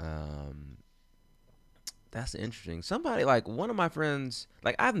 um that's interesting. Somebody like one of my friends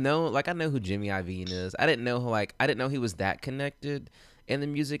like I know who Jimmy Iovine is. I didn't know he was that connected in the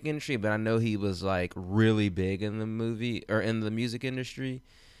music industry, but I know he was like really big in the movie or in the music industry.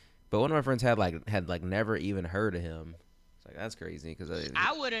 But one of my friends had like never even heard of him. It's like that's crazy because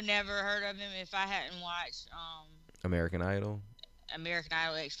I would have never heard of him if I hadn't watched American Idol. American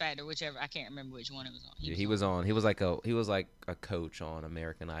Idol, X Factor, whichever. I can't remember which one it was on. Yeah, he was on. He was like a coach on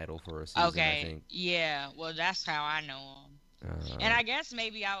American Idol for a season, I Okay, think. yeah. Well, that's how I know him. And I guess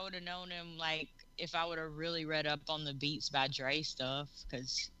maybe I would have known him like if I would have really read up on the Beats by Dre stuff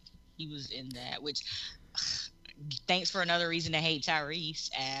because he was in that. Which, thanks for another reason to hate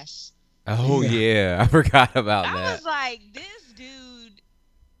Tyrese ass. Oh yeah, I forgot about I that. was like, this dude.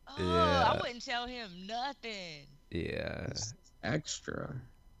 Oh, Yeah. I wouldn't tell him nothing. Yeah. It's extra.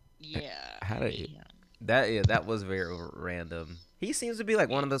 Yeah. How did yeah. that was very random. He seems to be like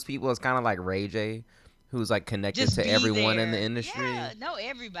one of those people that's kind of like Ray J, who's like connected Just to be everyone in the there. industry. Yeah, no,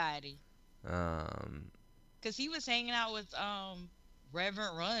 everybody. Um, Cause he was hanging out with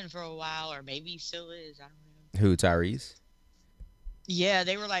Reverend Run for a while, or maybe he still is. I don't know. who Tyrese? Yeah,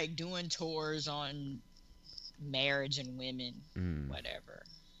 they were like doing tours on marriage and women, Mm, whatever.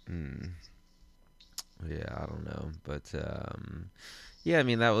 mm. Yeah, I don't know, but yeah, I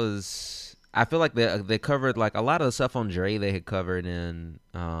mean that was. I feel like they covered like a lot of the stuff on Dre they had covered in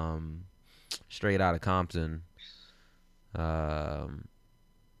Straight Outta Compton. Um,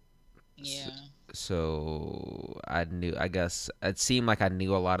 Yeah. so I guess it seemed like I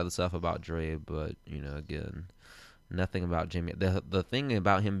knew a lot of the stuff about Dre, but again, nothing about Jimmy. The thing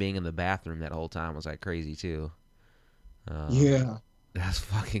about him being in the bathroom that whole time was like crazy too. Yeah. That's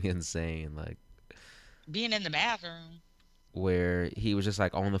fucking insane. Like Being in the bathroom. where he was just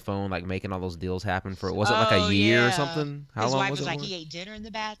like on the phone, like making all those deals happen for was it like a Oh, year or yeah. something? How His long wife was was it like, for? he ate dinner in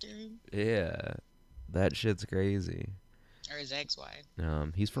the bathroom. Yeah, that shit's crazy. Or his ex-wife.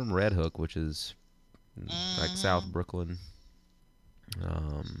 He's from Red Hook, which is like South Mhm. Brooklyn.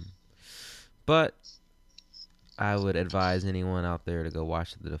 But I would advise anyone out there to go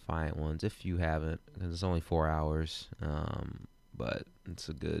watch the Defiant Ones if you haven't, because it's only 4 hours. But it's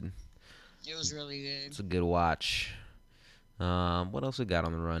a good It was really good. it's a good watch. What else we got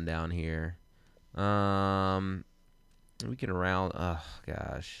on the rundown here? We can round. Oh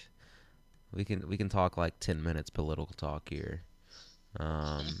gosh, we can talk like 10 minutes political talk here.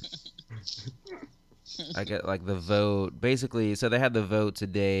 I get like the vote. Basically, so they had the vote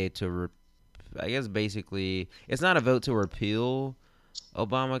today to. I guess basically, it's not a vote to repeal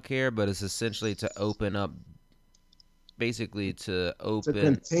Obamacare, but it's essentially to open up. Basically, to To open.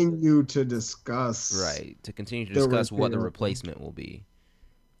 continue to discuss. Right, to continue to the discuss what the repeal. replacement will be.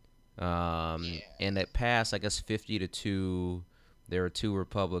 Yeah. And it passed, I guess, 50-2. There were 2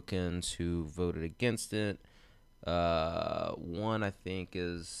 Republicans who voted against it. One, I think,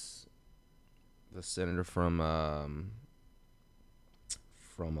 is the senator from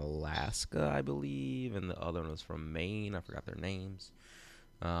Alaska, I believe, and the other one was from Maine. I forgot their names.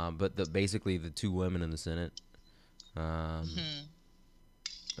 But basically the 2 women in the Senate. Mhm.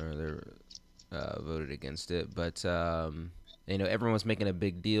 Or they voted against it. But everyone was making a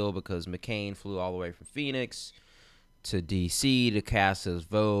big deal because McCain flew all the way from Phoenix to DC to cast his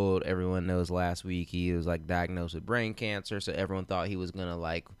vote. Everyone knows last week he was like diagnosed with brain cancer, so everyone thought he was gonna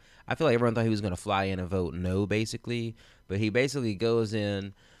I feel like everyone thought he was gonna fly in and vote no, basically. But he basically goes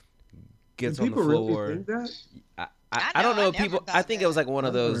in, gets Do on the people floor. really think that? I don't know if I never people. I thought think it was that. like one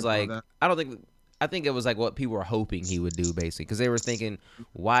of I never those thought like that. I don't think. I think it was like what people were hoping he would do, basically, because they were thinking,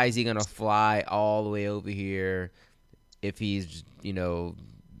 why is he gonna fly all the way over here if he's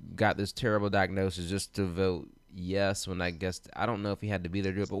got this terrible diagnosis just to vote yes? When I guess I don't know if he had to be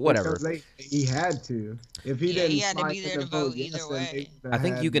there to do it, but whatever. Because he had to. If he Yeah, didn't he had to sign be there in to vote either yes, then way. they would've I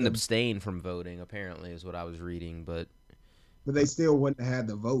think had you can the- abstain from voting. Apparently, is what I was reading, but but they still wouldn't have had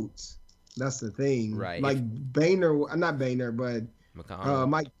the votes. That's the thing. Right. Like Boehner, not Boehner, but McConnell.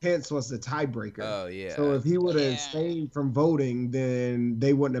 Mike Pence was the tiebreaker. Oh yeah. So if he would have Yeah. abstained from voting, then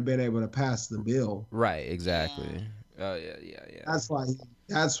they wouldn't have been able to pass the bill. Right. Exactly. Oh yeah.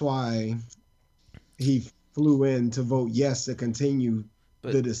 That's why he flew in to vote yes to continue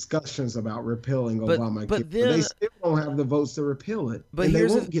But- the discussions about repealing but Obamacare. then- they still don't have the votes to repeal it. But and they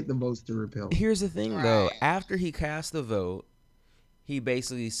here's won't the- get the votes to repeal it. Here's the thing, though. Right. After he cast the vote, he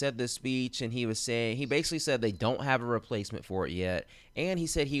basically said this speech, and he basically said they don't have a replacement for it yet, and he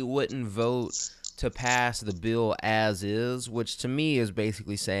said he wouldn't vote to pass the bill as is, which to me is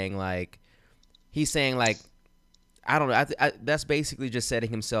basically saying he's saying I don't know. That's basically just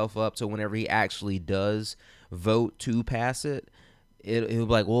setting himself up so whenever he actually does vote to pass it, he'll be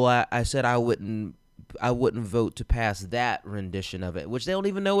like, well, I said I wouldn't vote to pass that rendition of it, which they don't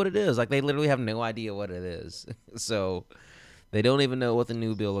even know what it is. Like, they literally have no idea what it is. So they don't even know what the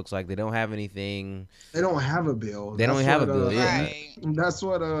new bill looks like. They don't have anything. They don't have a bill. They don't That's have a what, bill, yeah. Right. That's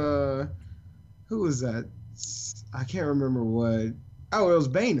what who is that? I can't remember what. Oh, it was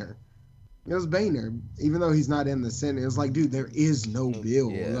Boehner. It was Boehner. Even though he's not in the Senate, it was like, dude, there is no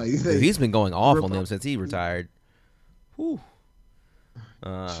bill. Yeah, Like dude, they, he's been going off on them since he Republicans, retired. Whew.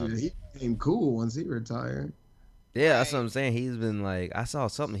 shit, he became cool once he retired. Yeah, that's what Right. I'm saying. He's been like, I saw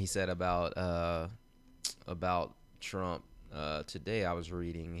something he said about Trump today. I was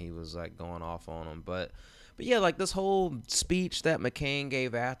reading, he was like going off on him, but yeah, like this whole speech that McCain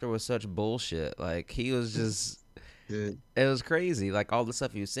gave after was such bullshit. Like he was just, Good. it was crazy. Like all the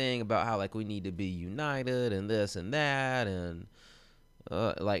stuff he was saying about how like we need to be united and this and that, and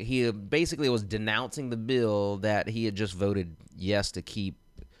like he basically was denouncing the bill that he had just voted yes to keep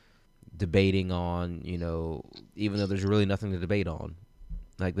debating on, you know, even though there's really nothing to debate on.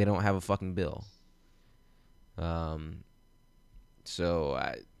 Like they don't have a fucking bill. Um, so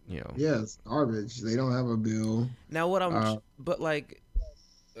I, you know, Yeah, it's garbage. They don't have a bill. now what Uh, but like,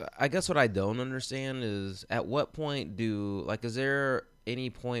 I guess what I don't understand is at what point is there any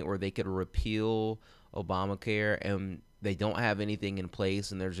point where they could repeal Obamacare and they don't have anything in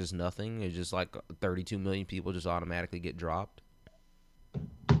place and there's just nothing? It's just like 32 million people just automatically get dropped.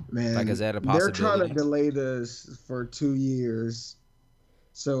 Like, is man, that a they're trying to possibility? delay this for 2 years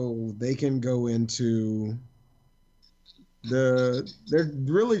so they can go into they're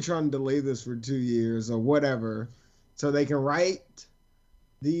really trying to delay this for 2 years or whatever so they can write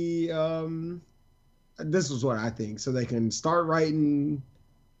the this is what I think, so they can start writing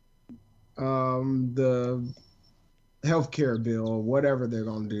the healthcare bill or whatever they're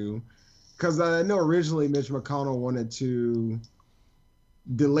gonna do. Because I know originally Mitch McConnell wanted to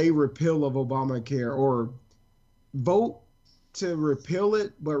delay repeal of Obamacare or vote to repeal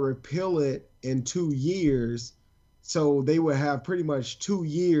it, but repeal it in 2 years. So they would have pretty much 2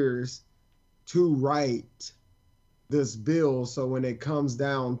 years to write this bill. So when it comes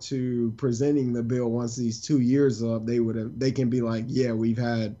down to presenting the bill, once these 2 years up, they can be like, yeah, we've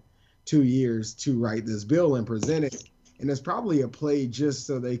had 2 years to write this bill and present it. And it's probably a play just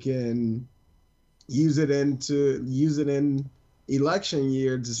so they can use it in election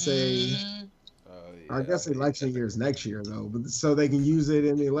year to say, Mm, I guess election year is next year though, but so they can use it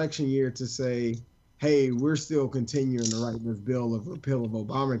in the election year to say, hey, we're still continuing to write this bill of repeal of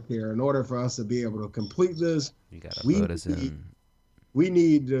Obamacare. In order for us to be able to complete this, You gotta we vote us need, in. we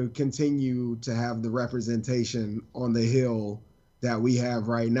need to continue to have the representation on the Hill that we have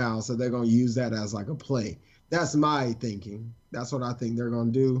right now. So they're going to use that as like a play. That's my thinking. That's what I think they're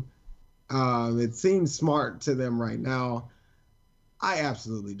going to do. It seems smart to them right now. I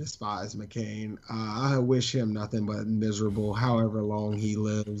absolutely despise McCain. I wish him nothing but miserable, however long he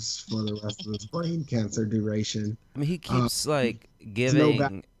lives for the rest of his brain cancer duration. I mean, he Uh, keeps like there's no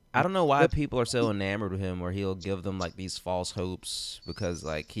back. giving. I don't know why people are so enamored with him, where he'll give them like these false hopes because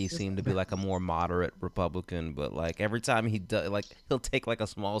like he seemed to be like a more moderate Republican, but like every time he does, like he'll take like a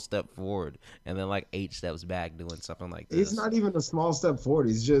small step forward and then like 8 steps back doing something like It's this. not even a small step forward.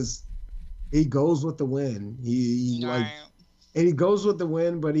 He goes with the wind. He like right. and he goes with the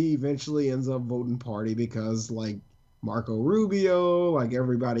wind, but he eventually ends up voting party because like Marco Rubio, like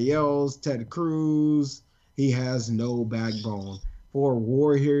everybody else, Ted Cruz, he has no backbone. For a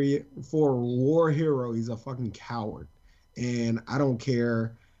war hero, he's a fucking coward. And I don't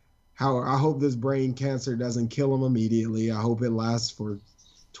care how I hope this brain cancer doesn't kill him immediately. I hope it lasts for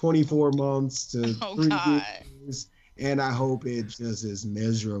 24 months to Oh 3 God. years. And I hope it just is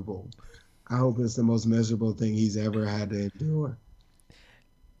miserable. I hope it's the most miserable thing he's ever had to endure.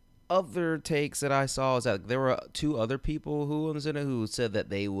 Other takes that I saw is that there were 2 other people who was in it who said that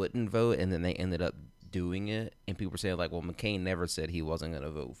they wouldn't vote, and then they ended up doing it. And people were saying like, well, McCain never said he wasn't gonna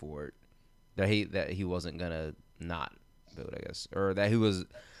vote for it. That he wasn't gonna not vote, I guess, or that he was.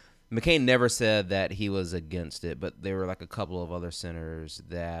 McCain never said that he was against it, but there were like a couple of other senators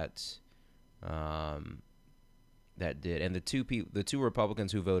um, that did. And the two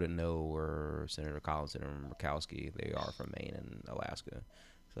Republicans who voted no were Senator Collinson and Murkowski. They are from Maine and Alaska,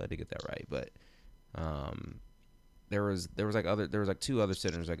 so I did get that right. But um, there was like 2 other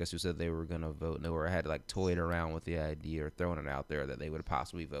senators, I guess, who said they were gonna vote no, or had like toyed around with the idea or thrown it out there that they would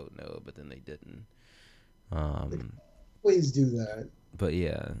possibly vote no, but then they didn't. Um, Please do that. but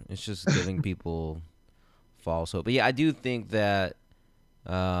yeah, it's just giving people false hope. But yeah, I do think that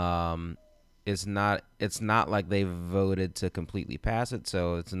um, it's not like they voted to completely pass it.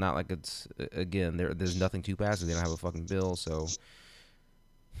 So it's not like it's again there's nothing to pass it. They don't have a fucking bill. So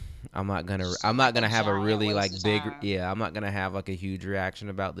I'm not gonna have a Giant really waste like of big time. I'm not gonna have like a huge reaction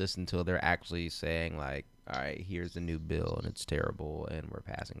about this until they're actually saying like, all right, here's the new bill and it's terrible and we're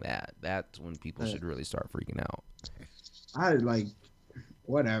passing that. That's when people Uh, should really start freaking out. I like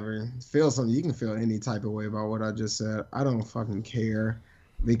Whatever. Feel something. You can feel any type of way about what I just said. I don't fucking care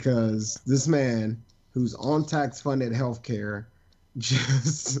because this man who's on tax funded healthcare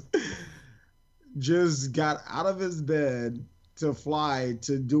just just got out of his bed to fly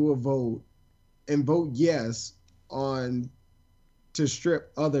to do a vote and vote yes on to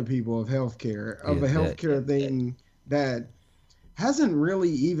strip other people of healthcare of Yeah, a that healthcare thing that hasn't really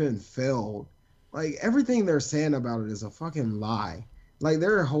even failed. Like everything they're saying about it is a fucking lie. Like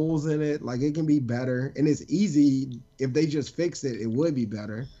there are holes in it. Like it can be better, and it's easy if they just fix it. It would be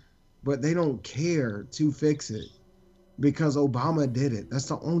better, but they don't care to fix it because Obama did it. That's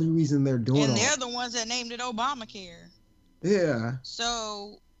the only reason they're doing And all. they're the ones that named it Obamacare. Yeah,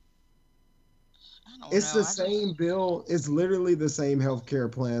 So I don't it's know. the I just same bill. It's literally the same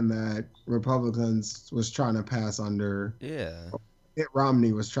healthcare plan that Republicans was trying to pass under. yeah, Mitt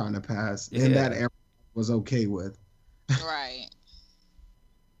Romney was trying to pass, and that yeah, everyone was okay with. right.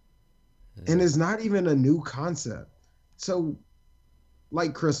 And yeah. it's not even a new concept. So,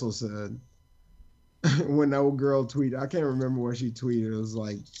 like Crystal said, when that old girl tweeted, I can't remember what she tweeted. It was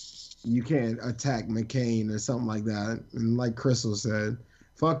like, you can't attack McCain or something like that. And like Crystal said,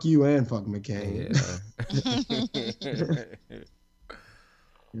 fuck you and fuck McCain.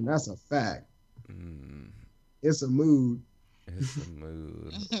 And that's a fact. Mm, It's a mood. it's a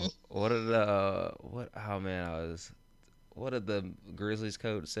mood. What did what? Oh man, What did the Grizzlies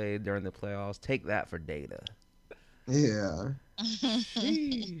coach say during the playoffs? Take that for data. Yeah.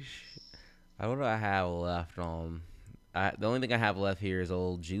 Sheesh. I don't know what I have left on. The only thing I have left here is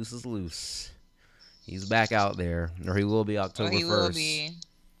old Juice is loose. He's back out there, or he will be Or October he will 1st. be.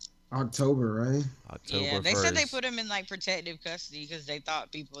 October, right? October Yeah, they 1st. said they put him in like protective custody because they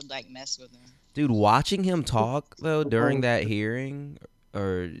thought people would like mess with him. Dude, watching him talk though during that hearing,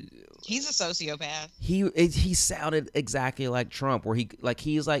 or He's a sociopath. he sounded exactly like Trump, where he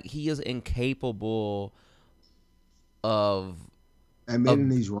is incapable of Admitting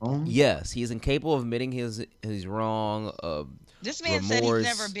he's wrong. yes, he is incapable of admitting he's wrong. This man said he's Remorse.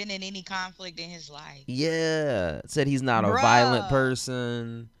 never been in any conflict in his life. Yeah, said he's not a violent Bruh.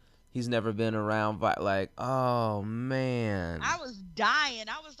 person. He's never been around. Like, oh man. I was dying.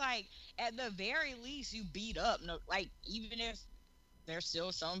 I was like, at the very least, you beat up. No, like even if there's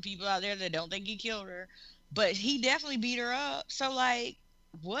still some people out there that don't think he killed her, but he definitely beat her up. So like,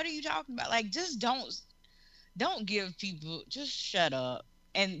 what are you talking about? Like, just don't give people. Just shut up.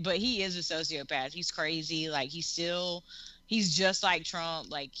 But he is a sociopath. He's crazy. Like he's just like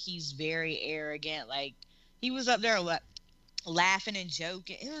Trump. Like he's very arrogant. Like he was up there laughing and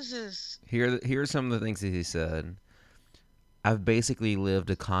joking. It was just Here are some of the things that he said. I've basically lived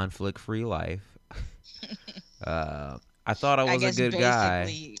a conflict-free life. I thought I was a guess good guy.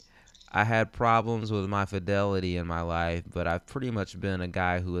 basically. I had problems with my fidelity in my life, but I've pretty much been a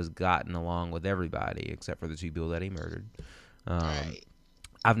guy who has gotten along with everybody except for the two people that he murdered. Right.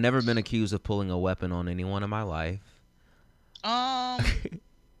 I've never been accused of pulling a weapon on anyone in my life.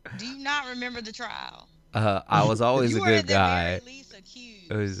 Do you not remember the trial? I was always a You were at good the guy. very least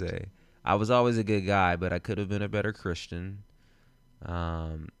accused. I was always a good guy, but I could have been a better Christian.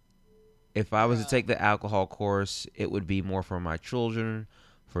 If I was to take the alcohol course, it would be more for my children,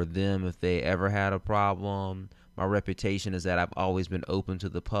 for them if they ever had a problem. My reputation is that I've always been open to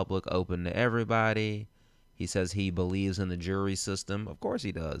the public, open to everybody. He says he believes in the jury system. Of course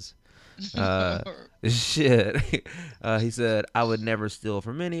he does. Shit. He said, I would never steal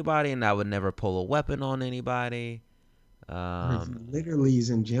from anybody and I would never pull a weapon on anybody. Literally, he's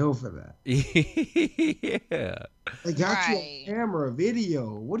in jail for that. Yeah. They got you Right. on camera,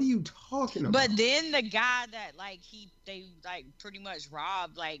 video. What are you talking about? But then the guy that they pretty much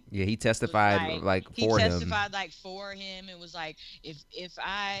robbed Yeah, he was testified he for him. testified for him and was like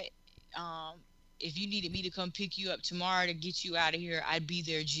if you needed me to come pick you up tomorrow to get you out of here, I'd be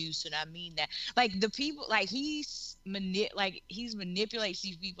there, Juice, and I mean that. Like the people, like he's manipulates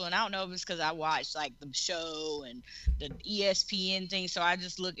these people, and I don't know if it's because I watched like the show and the ESPN thing, so I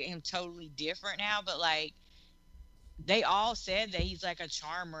just look at him totally different now. But like they all said that he's like a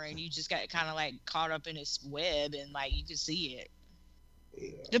charmer, and you just got kind of like caught up in his web, and like you could see it.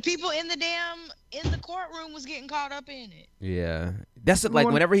 Yeah. The people in the courtroom was getting caught up in it. Yeah. That's it. Like,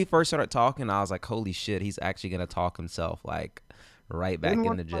 whenever he first started talking, I was like, holy shit, he's actually going to talk himself, like, right back Didn't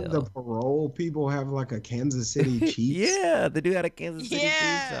into one of, jail. the parole people have like a Kansas City Chiefs. Yeah, the dude had a Kansas City Chiefs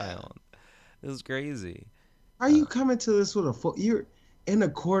Yeah. tie on. It was crazy. How are you coming to this with a foot? You're in a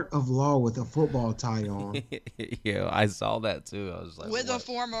court of law with a football tie on. Yeah, I saw that too. I was like, With a what?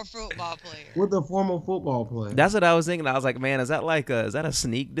 former football player. With a former football player. That's what I was thinking. I was like, man, is that a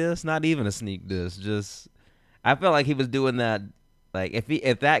sneak diss? Not even a sneak diss. Just, I felt like he was doing that Like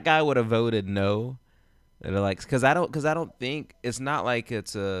if that guy would have voted no, they're like, because I don't think it's not like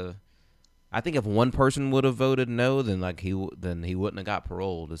it's a. I think if one person would have voted no, then then he wouldn't have got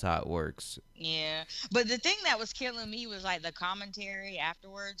paroled. Is how it works. Yeah, but the thing that was killing me was like the commentary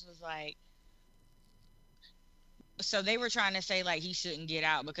afterwards was like, so they were trying to say like he shouldn't get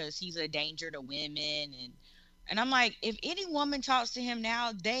out because he's a danger to women, and I'm like, if any woman talks to him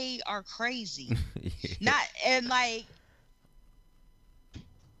now, they are crazy. Not and like,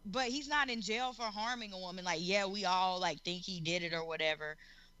 but he's not in jail for harming a woman. Like, yeah, we all like think he did it or whatever,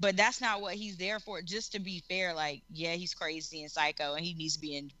 but that's not what he's there for. Just to be fair, like, yeah, he's crazy and psycho, and he needs to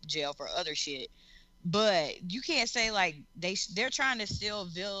be in jail for other shit. But you can't say like they're trying to still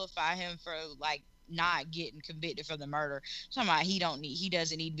vilify him for like not getting convicted for the murder. Somebody he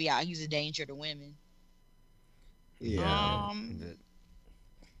doesn't need to be out. He's a danger to women. Yeah. Um,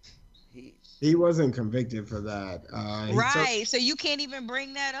 He wasn't convicted for that. Right. So you can't even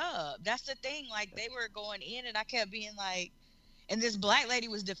bring that up. That's the thing. Like they were going in, and I kept being like, and this black lady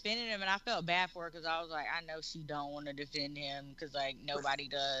was defending him, and I felt bad for her because I was like, I know she don't want to defend him because like nobody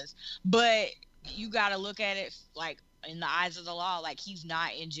does. But you got to look at it like in the eyes of the law. Like he's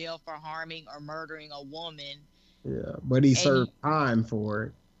not in jail for harming or murdering a woman. Yeah, but he served time for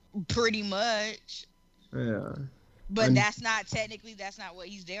it. Pretty much. Yeah. But that's not what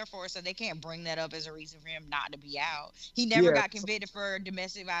he's there for, so they can't bring that up as a reason for him not to be out. He never got convicted for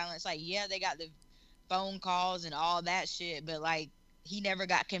domestic violence. Like, yeah, they got the phone calls and all that shit, but like he never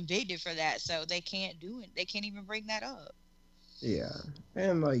got convicted for that, so they can't do it. They can't even bring that up. Yeah.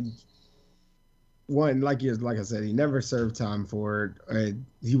 And like like I said, he never served time for it.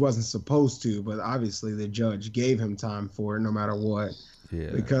 He wasn't supposed to, but obviously the judge gave him time for it no matter what.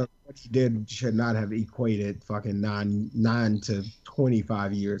 Yeah. Because what he did should not have equated fucking 9 to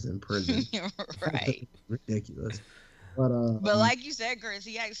 25 years in prison. Right. Ridiculous. But like you said, Chris,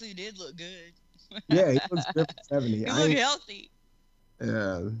 he actually did look good. Yeah, he looks good for 70. He looked healthy.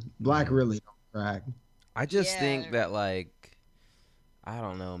 Yeah. Black really don't crack. I just think that like I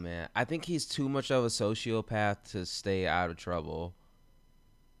don't know, man. I think he's too much of a sociopath to stay out of trouble.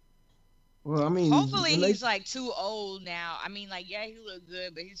 Well, I mean, hopefully he's like too old now. I mean, like, yeah, he looked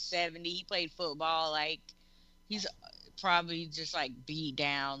good, but he's 70. He played football. Like, he's probably just like beat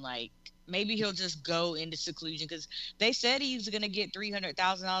down. Like, maybe he'll just go into seclusion because they said he's gonna get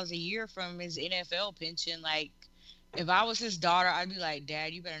 $300,000 a year from his NFL pension. Like, if I was his daughter, I'd be like,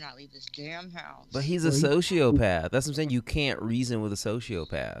 Dad, you better not leave this damn house. But he's a sociopath. That's what I'm saying. You can't reason with a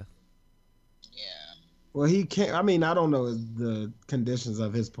sociopath. Yeah. Well, he can't. I mean, I don't know the conditions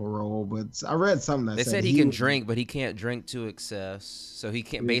of his parole, but I read something that they said he can drink, but he can't drink to excess. So he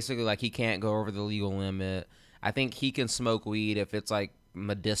can't basically like he can't go over the legal limit. I think he can smoke weed if it's like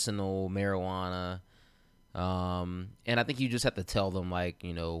medicinal marijuana. And I think you just have to tell them like,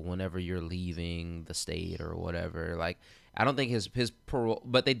 you know, whenever you're leaving the state or whatever. Like, I don't think his parole,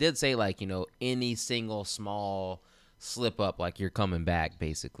 but they did say like, you know, any single small slip up, like you're coming back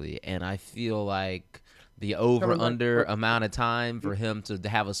basically. And I feel like the over-under amount of time for him to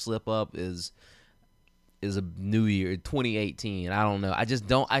have a slip-up is a New Year, 2018. I don't know. I just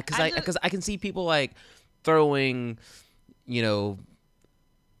don't. Because I can see people, like, throwing, you know,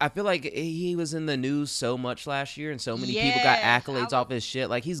 I feel like he was in the news so much last year and so many people got accolades off his shit.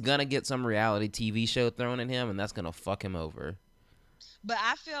 Like, he's going to get some reality TV show thrown at him, and that's going to fuck him over. But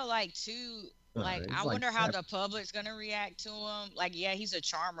I feel like, too, like, I wonder how the public's going to react to him. Like, yeah, he's a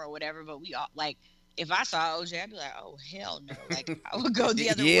charmer or whatever, but we all, like, if I saw OJ, I'd be like, "Oh hell no!" Like I would go the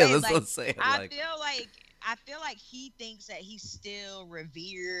other way. That's like, what I'm saying. I feel like he thinks that he's still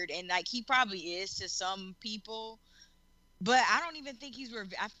revered, and like he probably is to some people, but I don't even think he's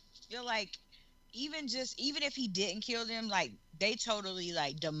revered. I feel like even if he didn't kill them, like they totally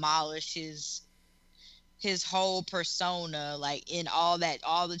like demolish his whole persona, like in all the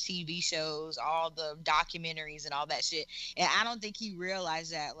TV shows, all the documentaries, and all that shit. And I don't think he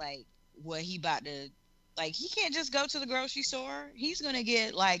realized that like. What he about to like he can't just go to the grocery store. He's gonna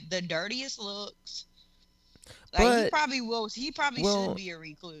get like the dirtiest looks. Like but, he probably should be a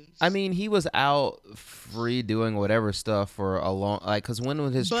recluse. I mean, he was out free doing whatever stuff for a long because when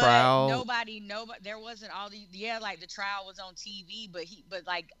was his trial? Nobody there wasn't all the like the trial was on TV, but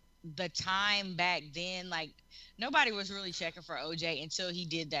like the time back then, like nobody was really checking for OJ until he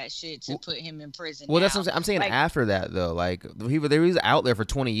did that shit to put him in prison. Well, that's what I'm saying. Like, after that, though, like he was out there for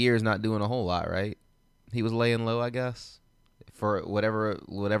 20 years, not doing a whole lot, right? He was laying low, I guess, for whatever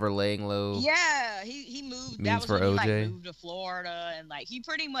laying low. Yeah, he moved. That was for when OJ. He like moved to Florida, and like he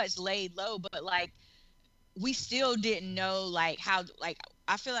pretty much laid low. But like we still didn't know like how like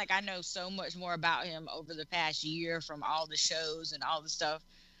I feel like I know so much more about him over the past year from all the shows and all the stuff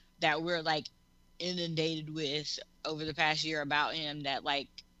that we're like inundated with over the past year about him that like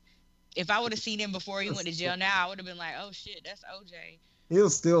if I would have seen him before he went to jail now, I would have been like, oh shit, that's OJ. He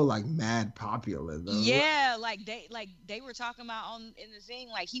was still like mad popular though. Yeah, like they were talking about on in the thing,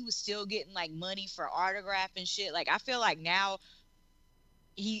 like he was still getting like money for autograph and shit. Like I feel like now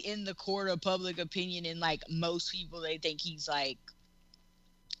he in the court of public opinion and like most people they think he's like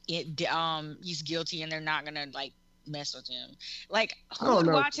he's guilty and they're not gonna like mess with him. Like I who don't would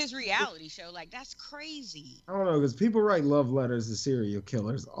know. watch his reality show? Like that's crazy. I don't know because people write love letters to serial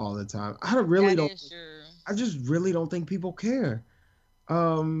killers all the time. I really That don't. is true. I just really don't think people care.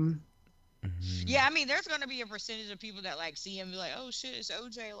 Um, Yeah, I mean, there's gonna be a percentage of people that like see him and be like, "Oh shit, it's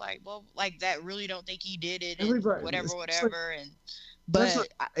OJ." Like, well, like that really don't think he did it, and everybody, whatever, especially, whatever. And especially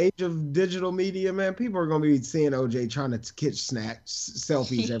but age of digital media, man. People are gonna be seeing OJ trying to catch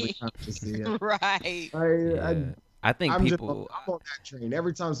selfies every time they see it. right, Yeah. I think I'm people. I'm on that train.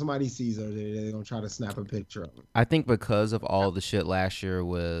 Every time somebody sees OJ, they're gonna try to snap a picture of him. I think because of all the shit last year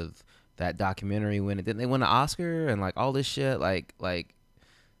with that documentary when it didn't they win an Oscar and like all this shit like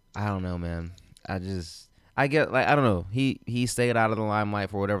I don't know, man. I get like I don't know. He stayed out of the limelight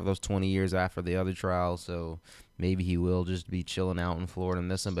for whatever those 20 years after the other trial, so maybe he will just be chilling out in Florida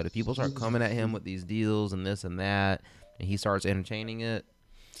and this. But if people start coming at him with these deals and this and that, and he starts entertaining it,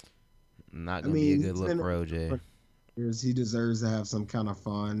 not gonna be a good look for OJ. He deserves to have some kind of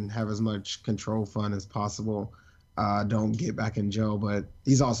fun, have as much control fun as possible. Don't get back in jail, but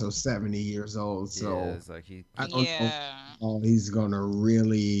he's also 70 years old, so Yeah, it's like I don't yeah, know all he's gonna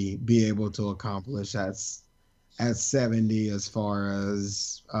really be able to accomplish at 70 as far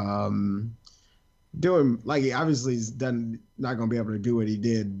as doing like obviously he's not gonna be able to do what he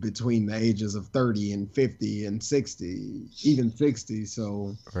did between the ages of 30 and 50 and 60, even 60.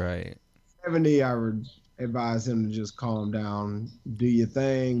 So right. 70, I would advise him to just calm down, do your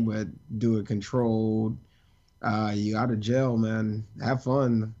thing, but do it controlled. You out of jail, man. Have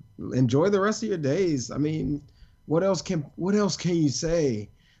fun. Enjoy the rest of your days. I mean, what else can you say?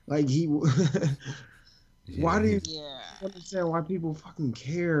 Like he why do you yeah. understand why people fucking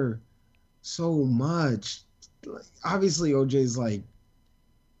care so much? Like, obviously OJ's like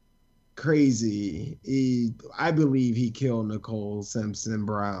crazy. I believe he killed Nicole Simpson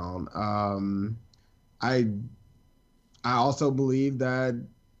Brown. I also believe that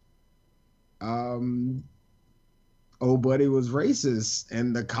old buddy was racist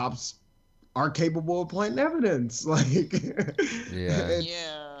and the cops are capable of planting evidence. Like Yeah.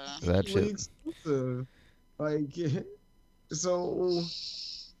 Yeah. That shit. Exclusive. Like so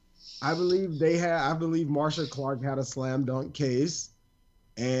I believe Marsha Clark had a slam dunk case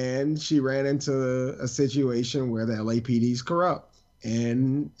and she ran into a situation where the LAPD is corrupt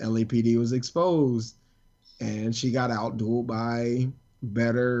and LAPD was exposed and she got outdueled by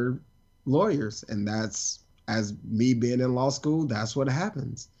better lawyers. And that's, as me being in law school, that's what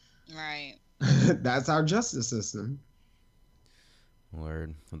happens. Right. That's our justice system.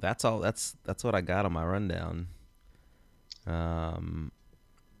 Word. Well, that's all. That's what I got on my rundown. Unless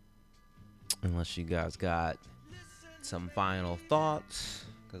you guys got some final thoughts,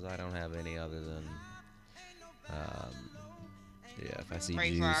 because I don't have any other than, yeah. If I see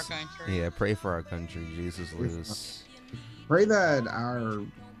Pray Juice, for our country. yeah, pray for our country. Juice is loose. Pray that our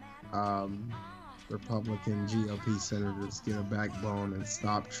Republican GOP senators get a backbone and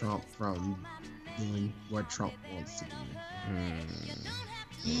stop Trump from doing what Trump wants to do.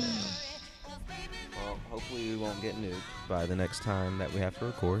 Yeah. Well, hopefully we won't get nuked by the next time that we have to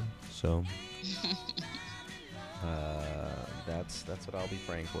record. So, that's what I'll be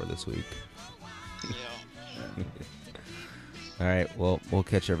praying for this week. Yeah. All right. Well, we'll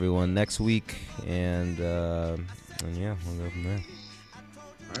catch everyone next week, and yeah, we'll go from there.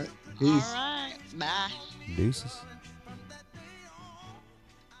 All right. Peace. All right. Bye. Deuces.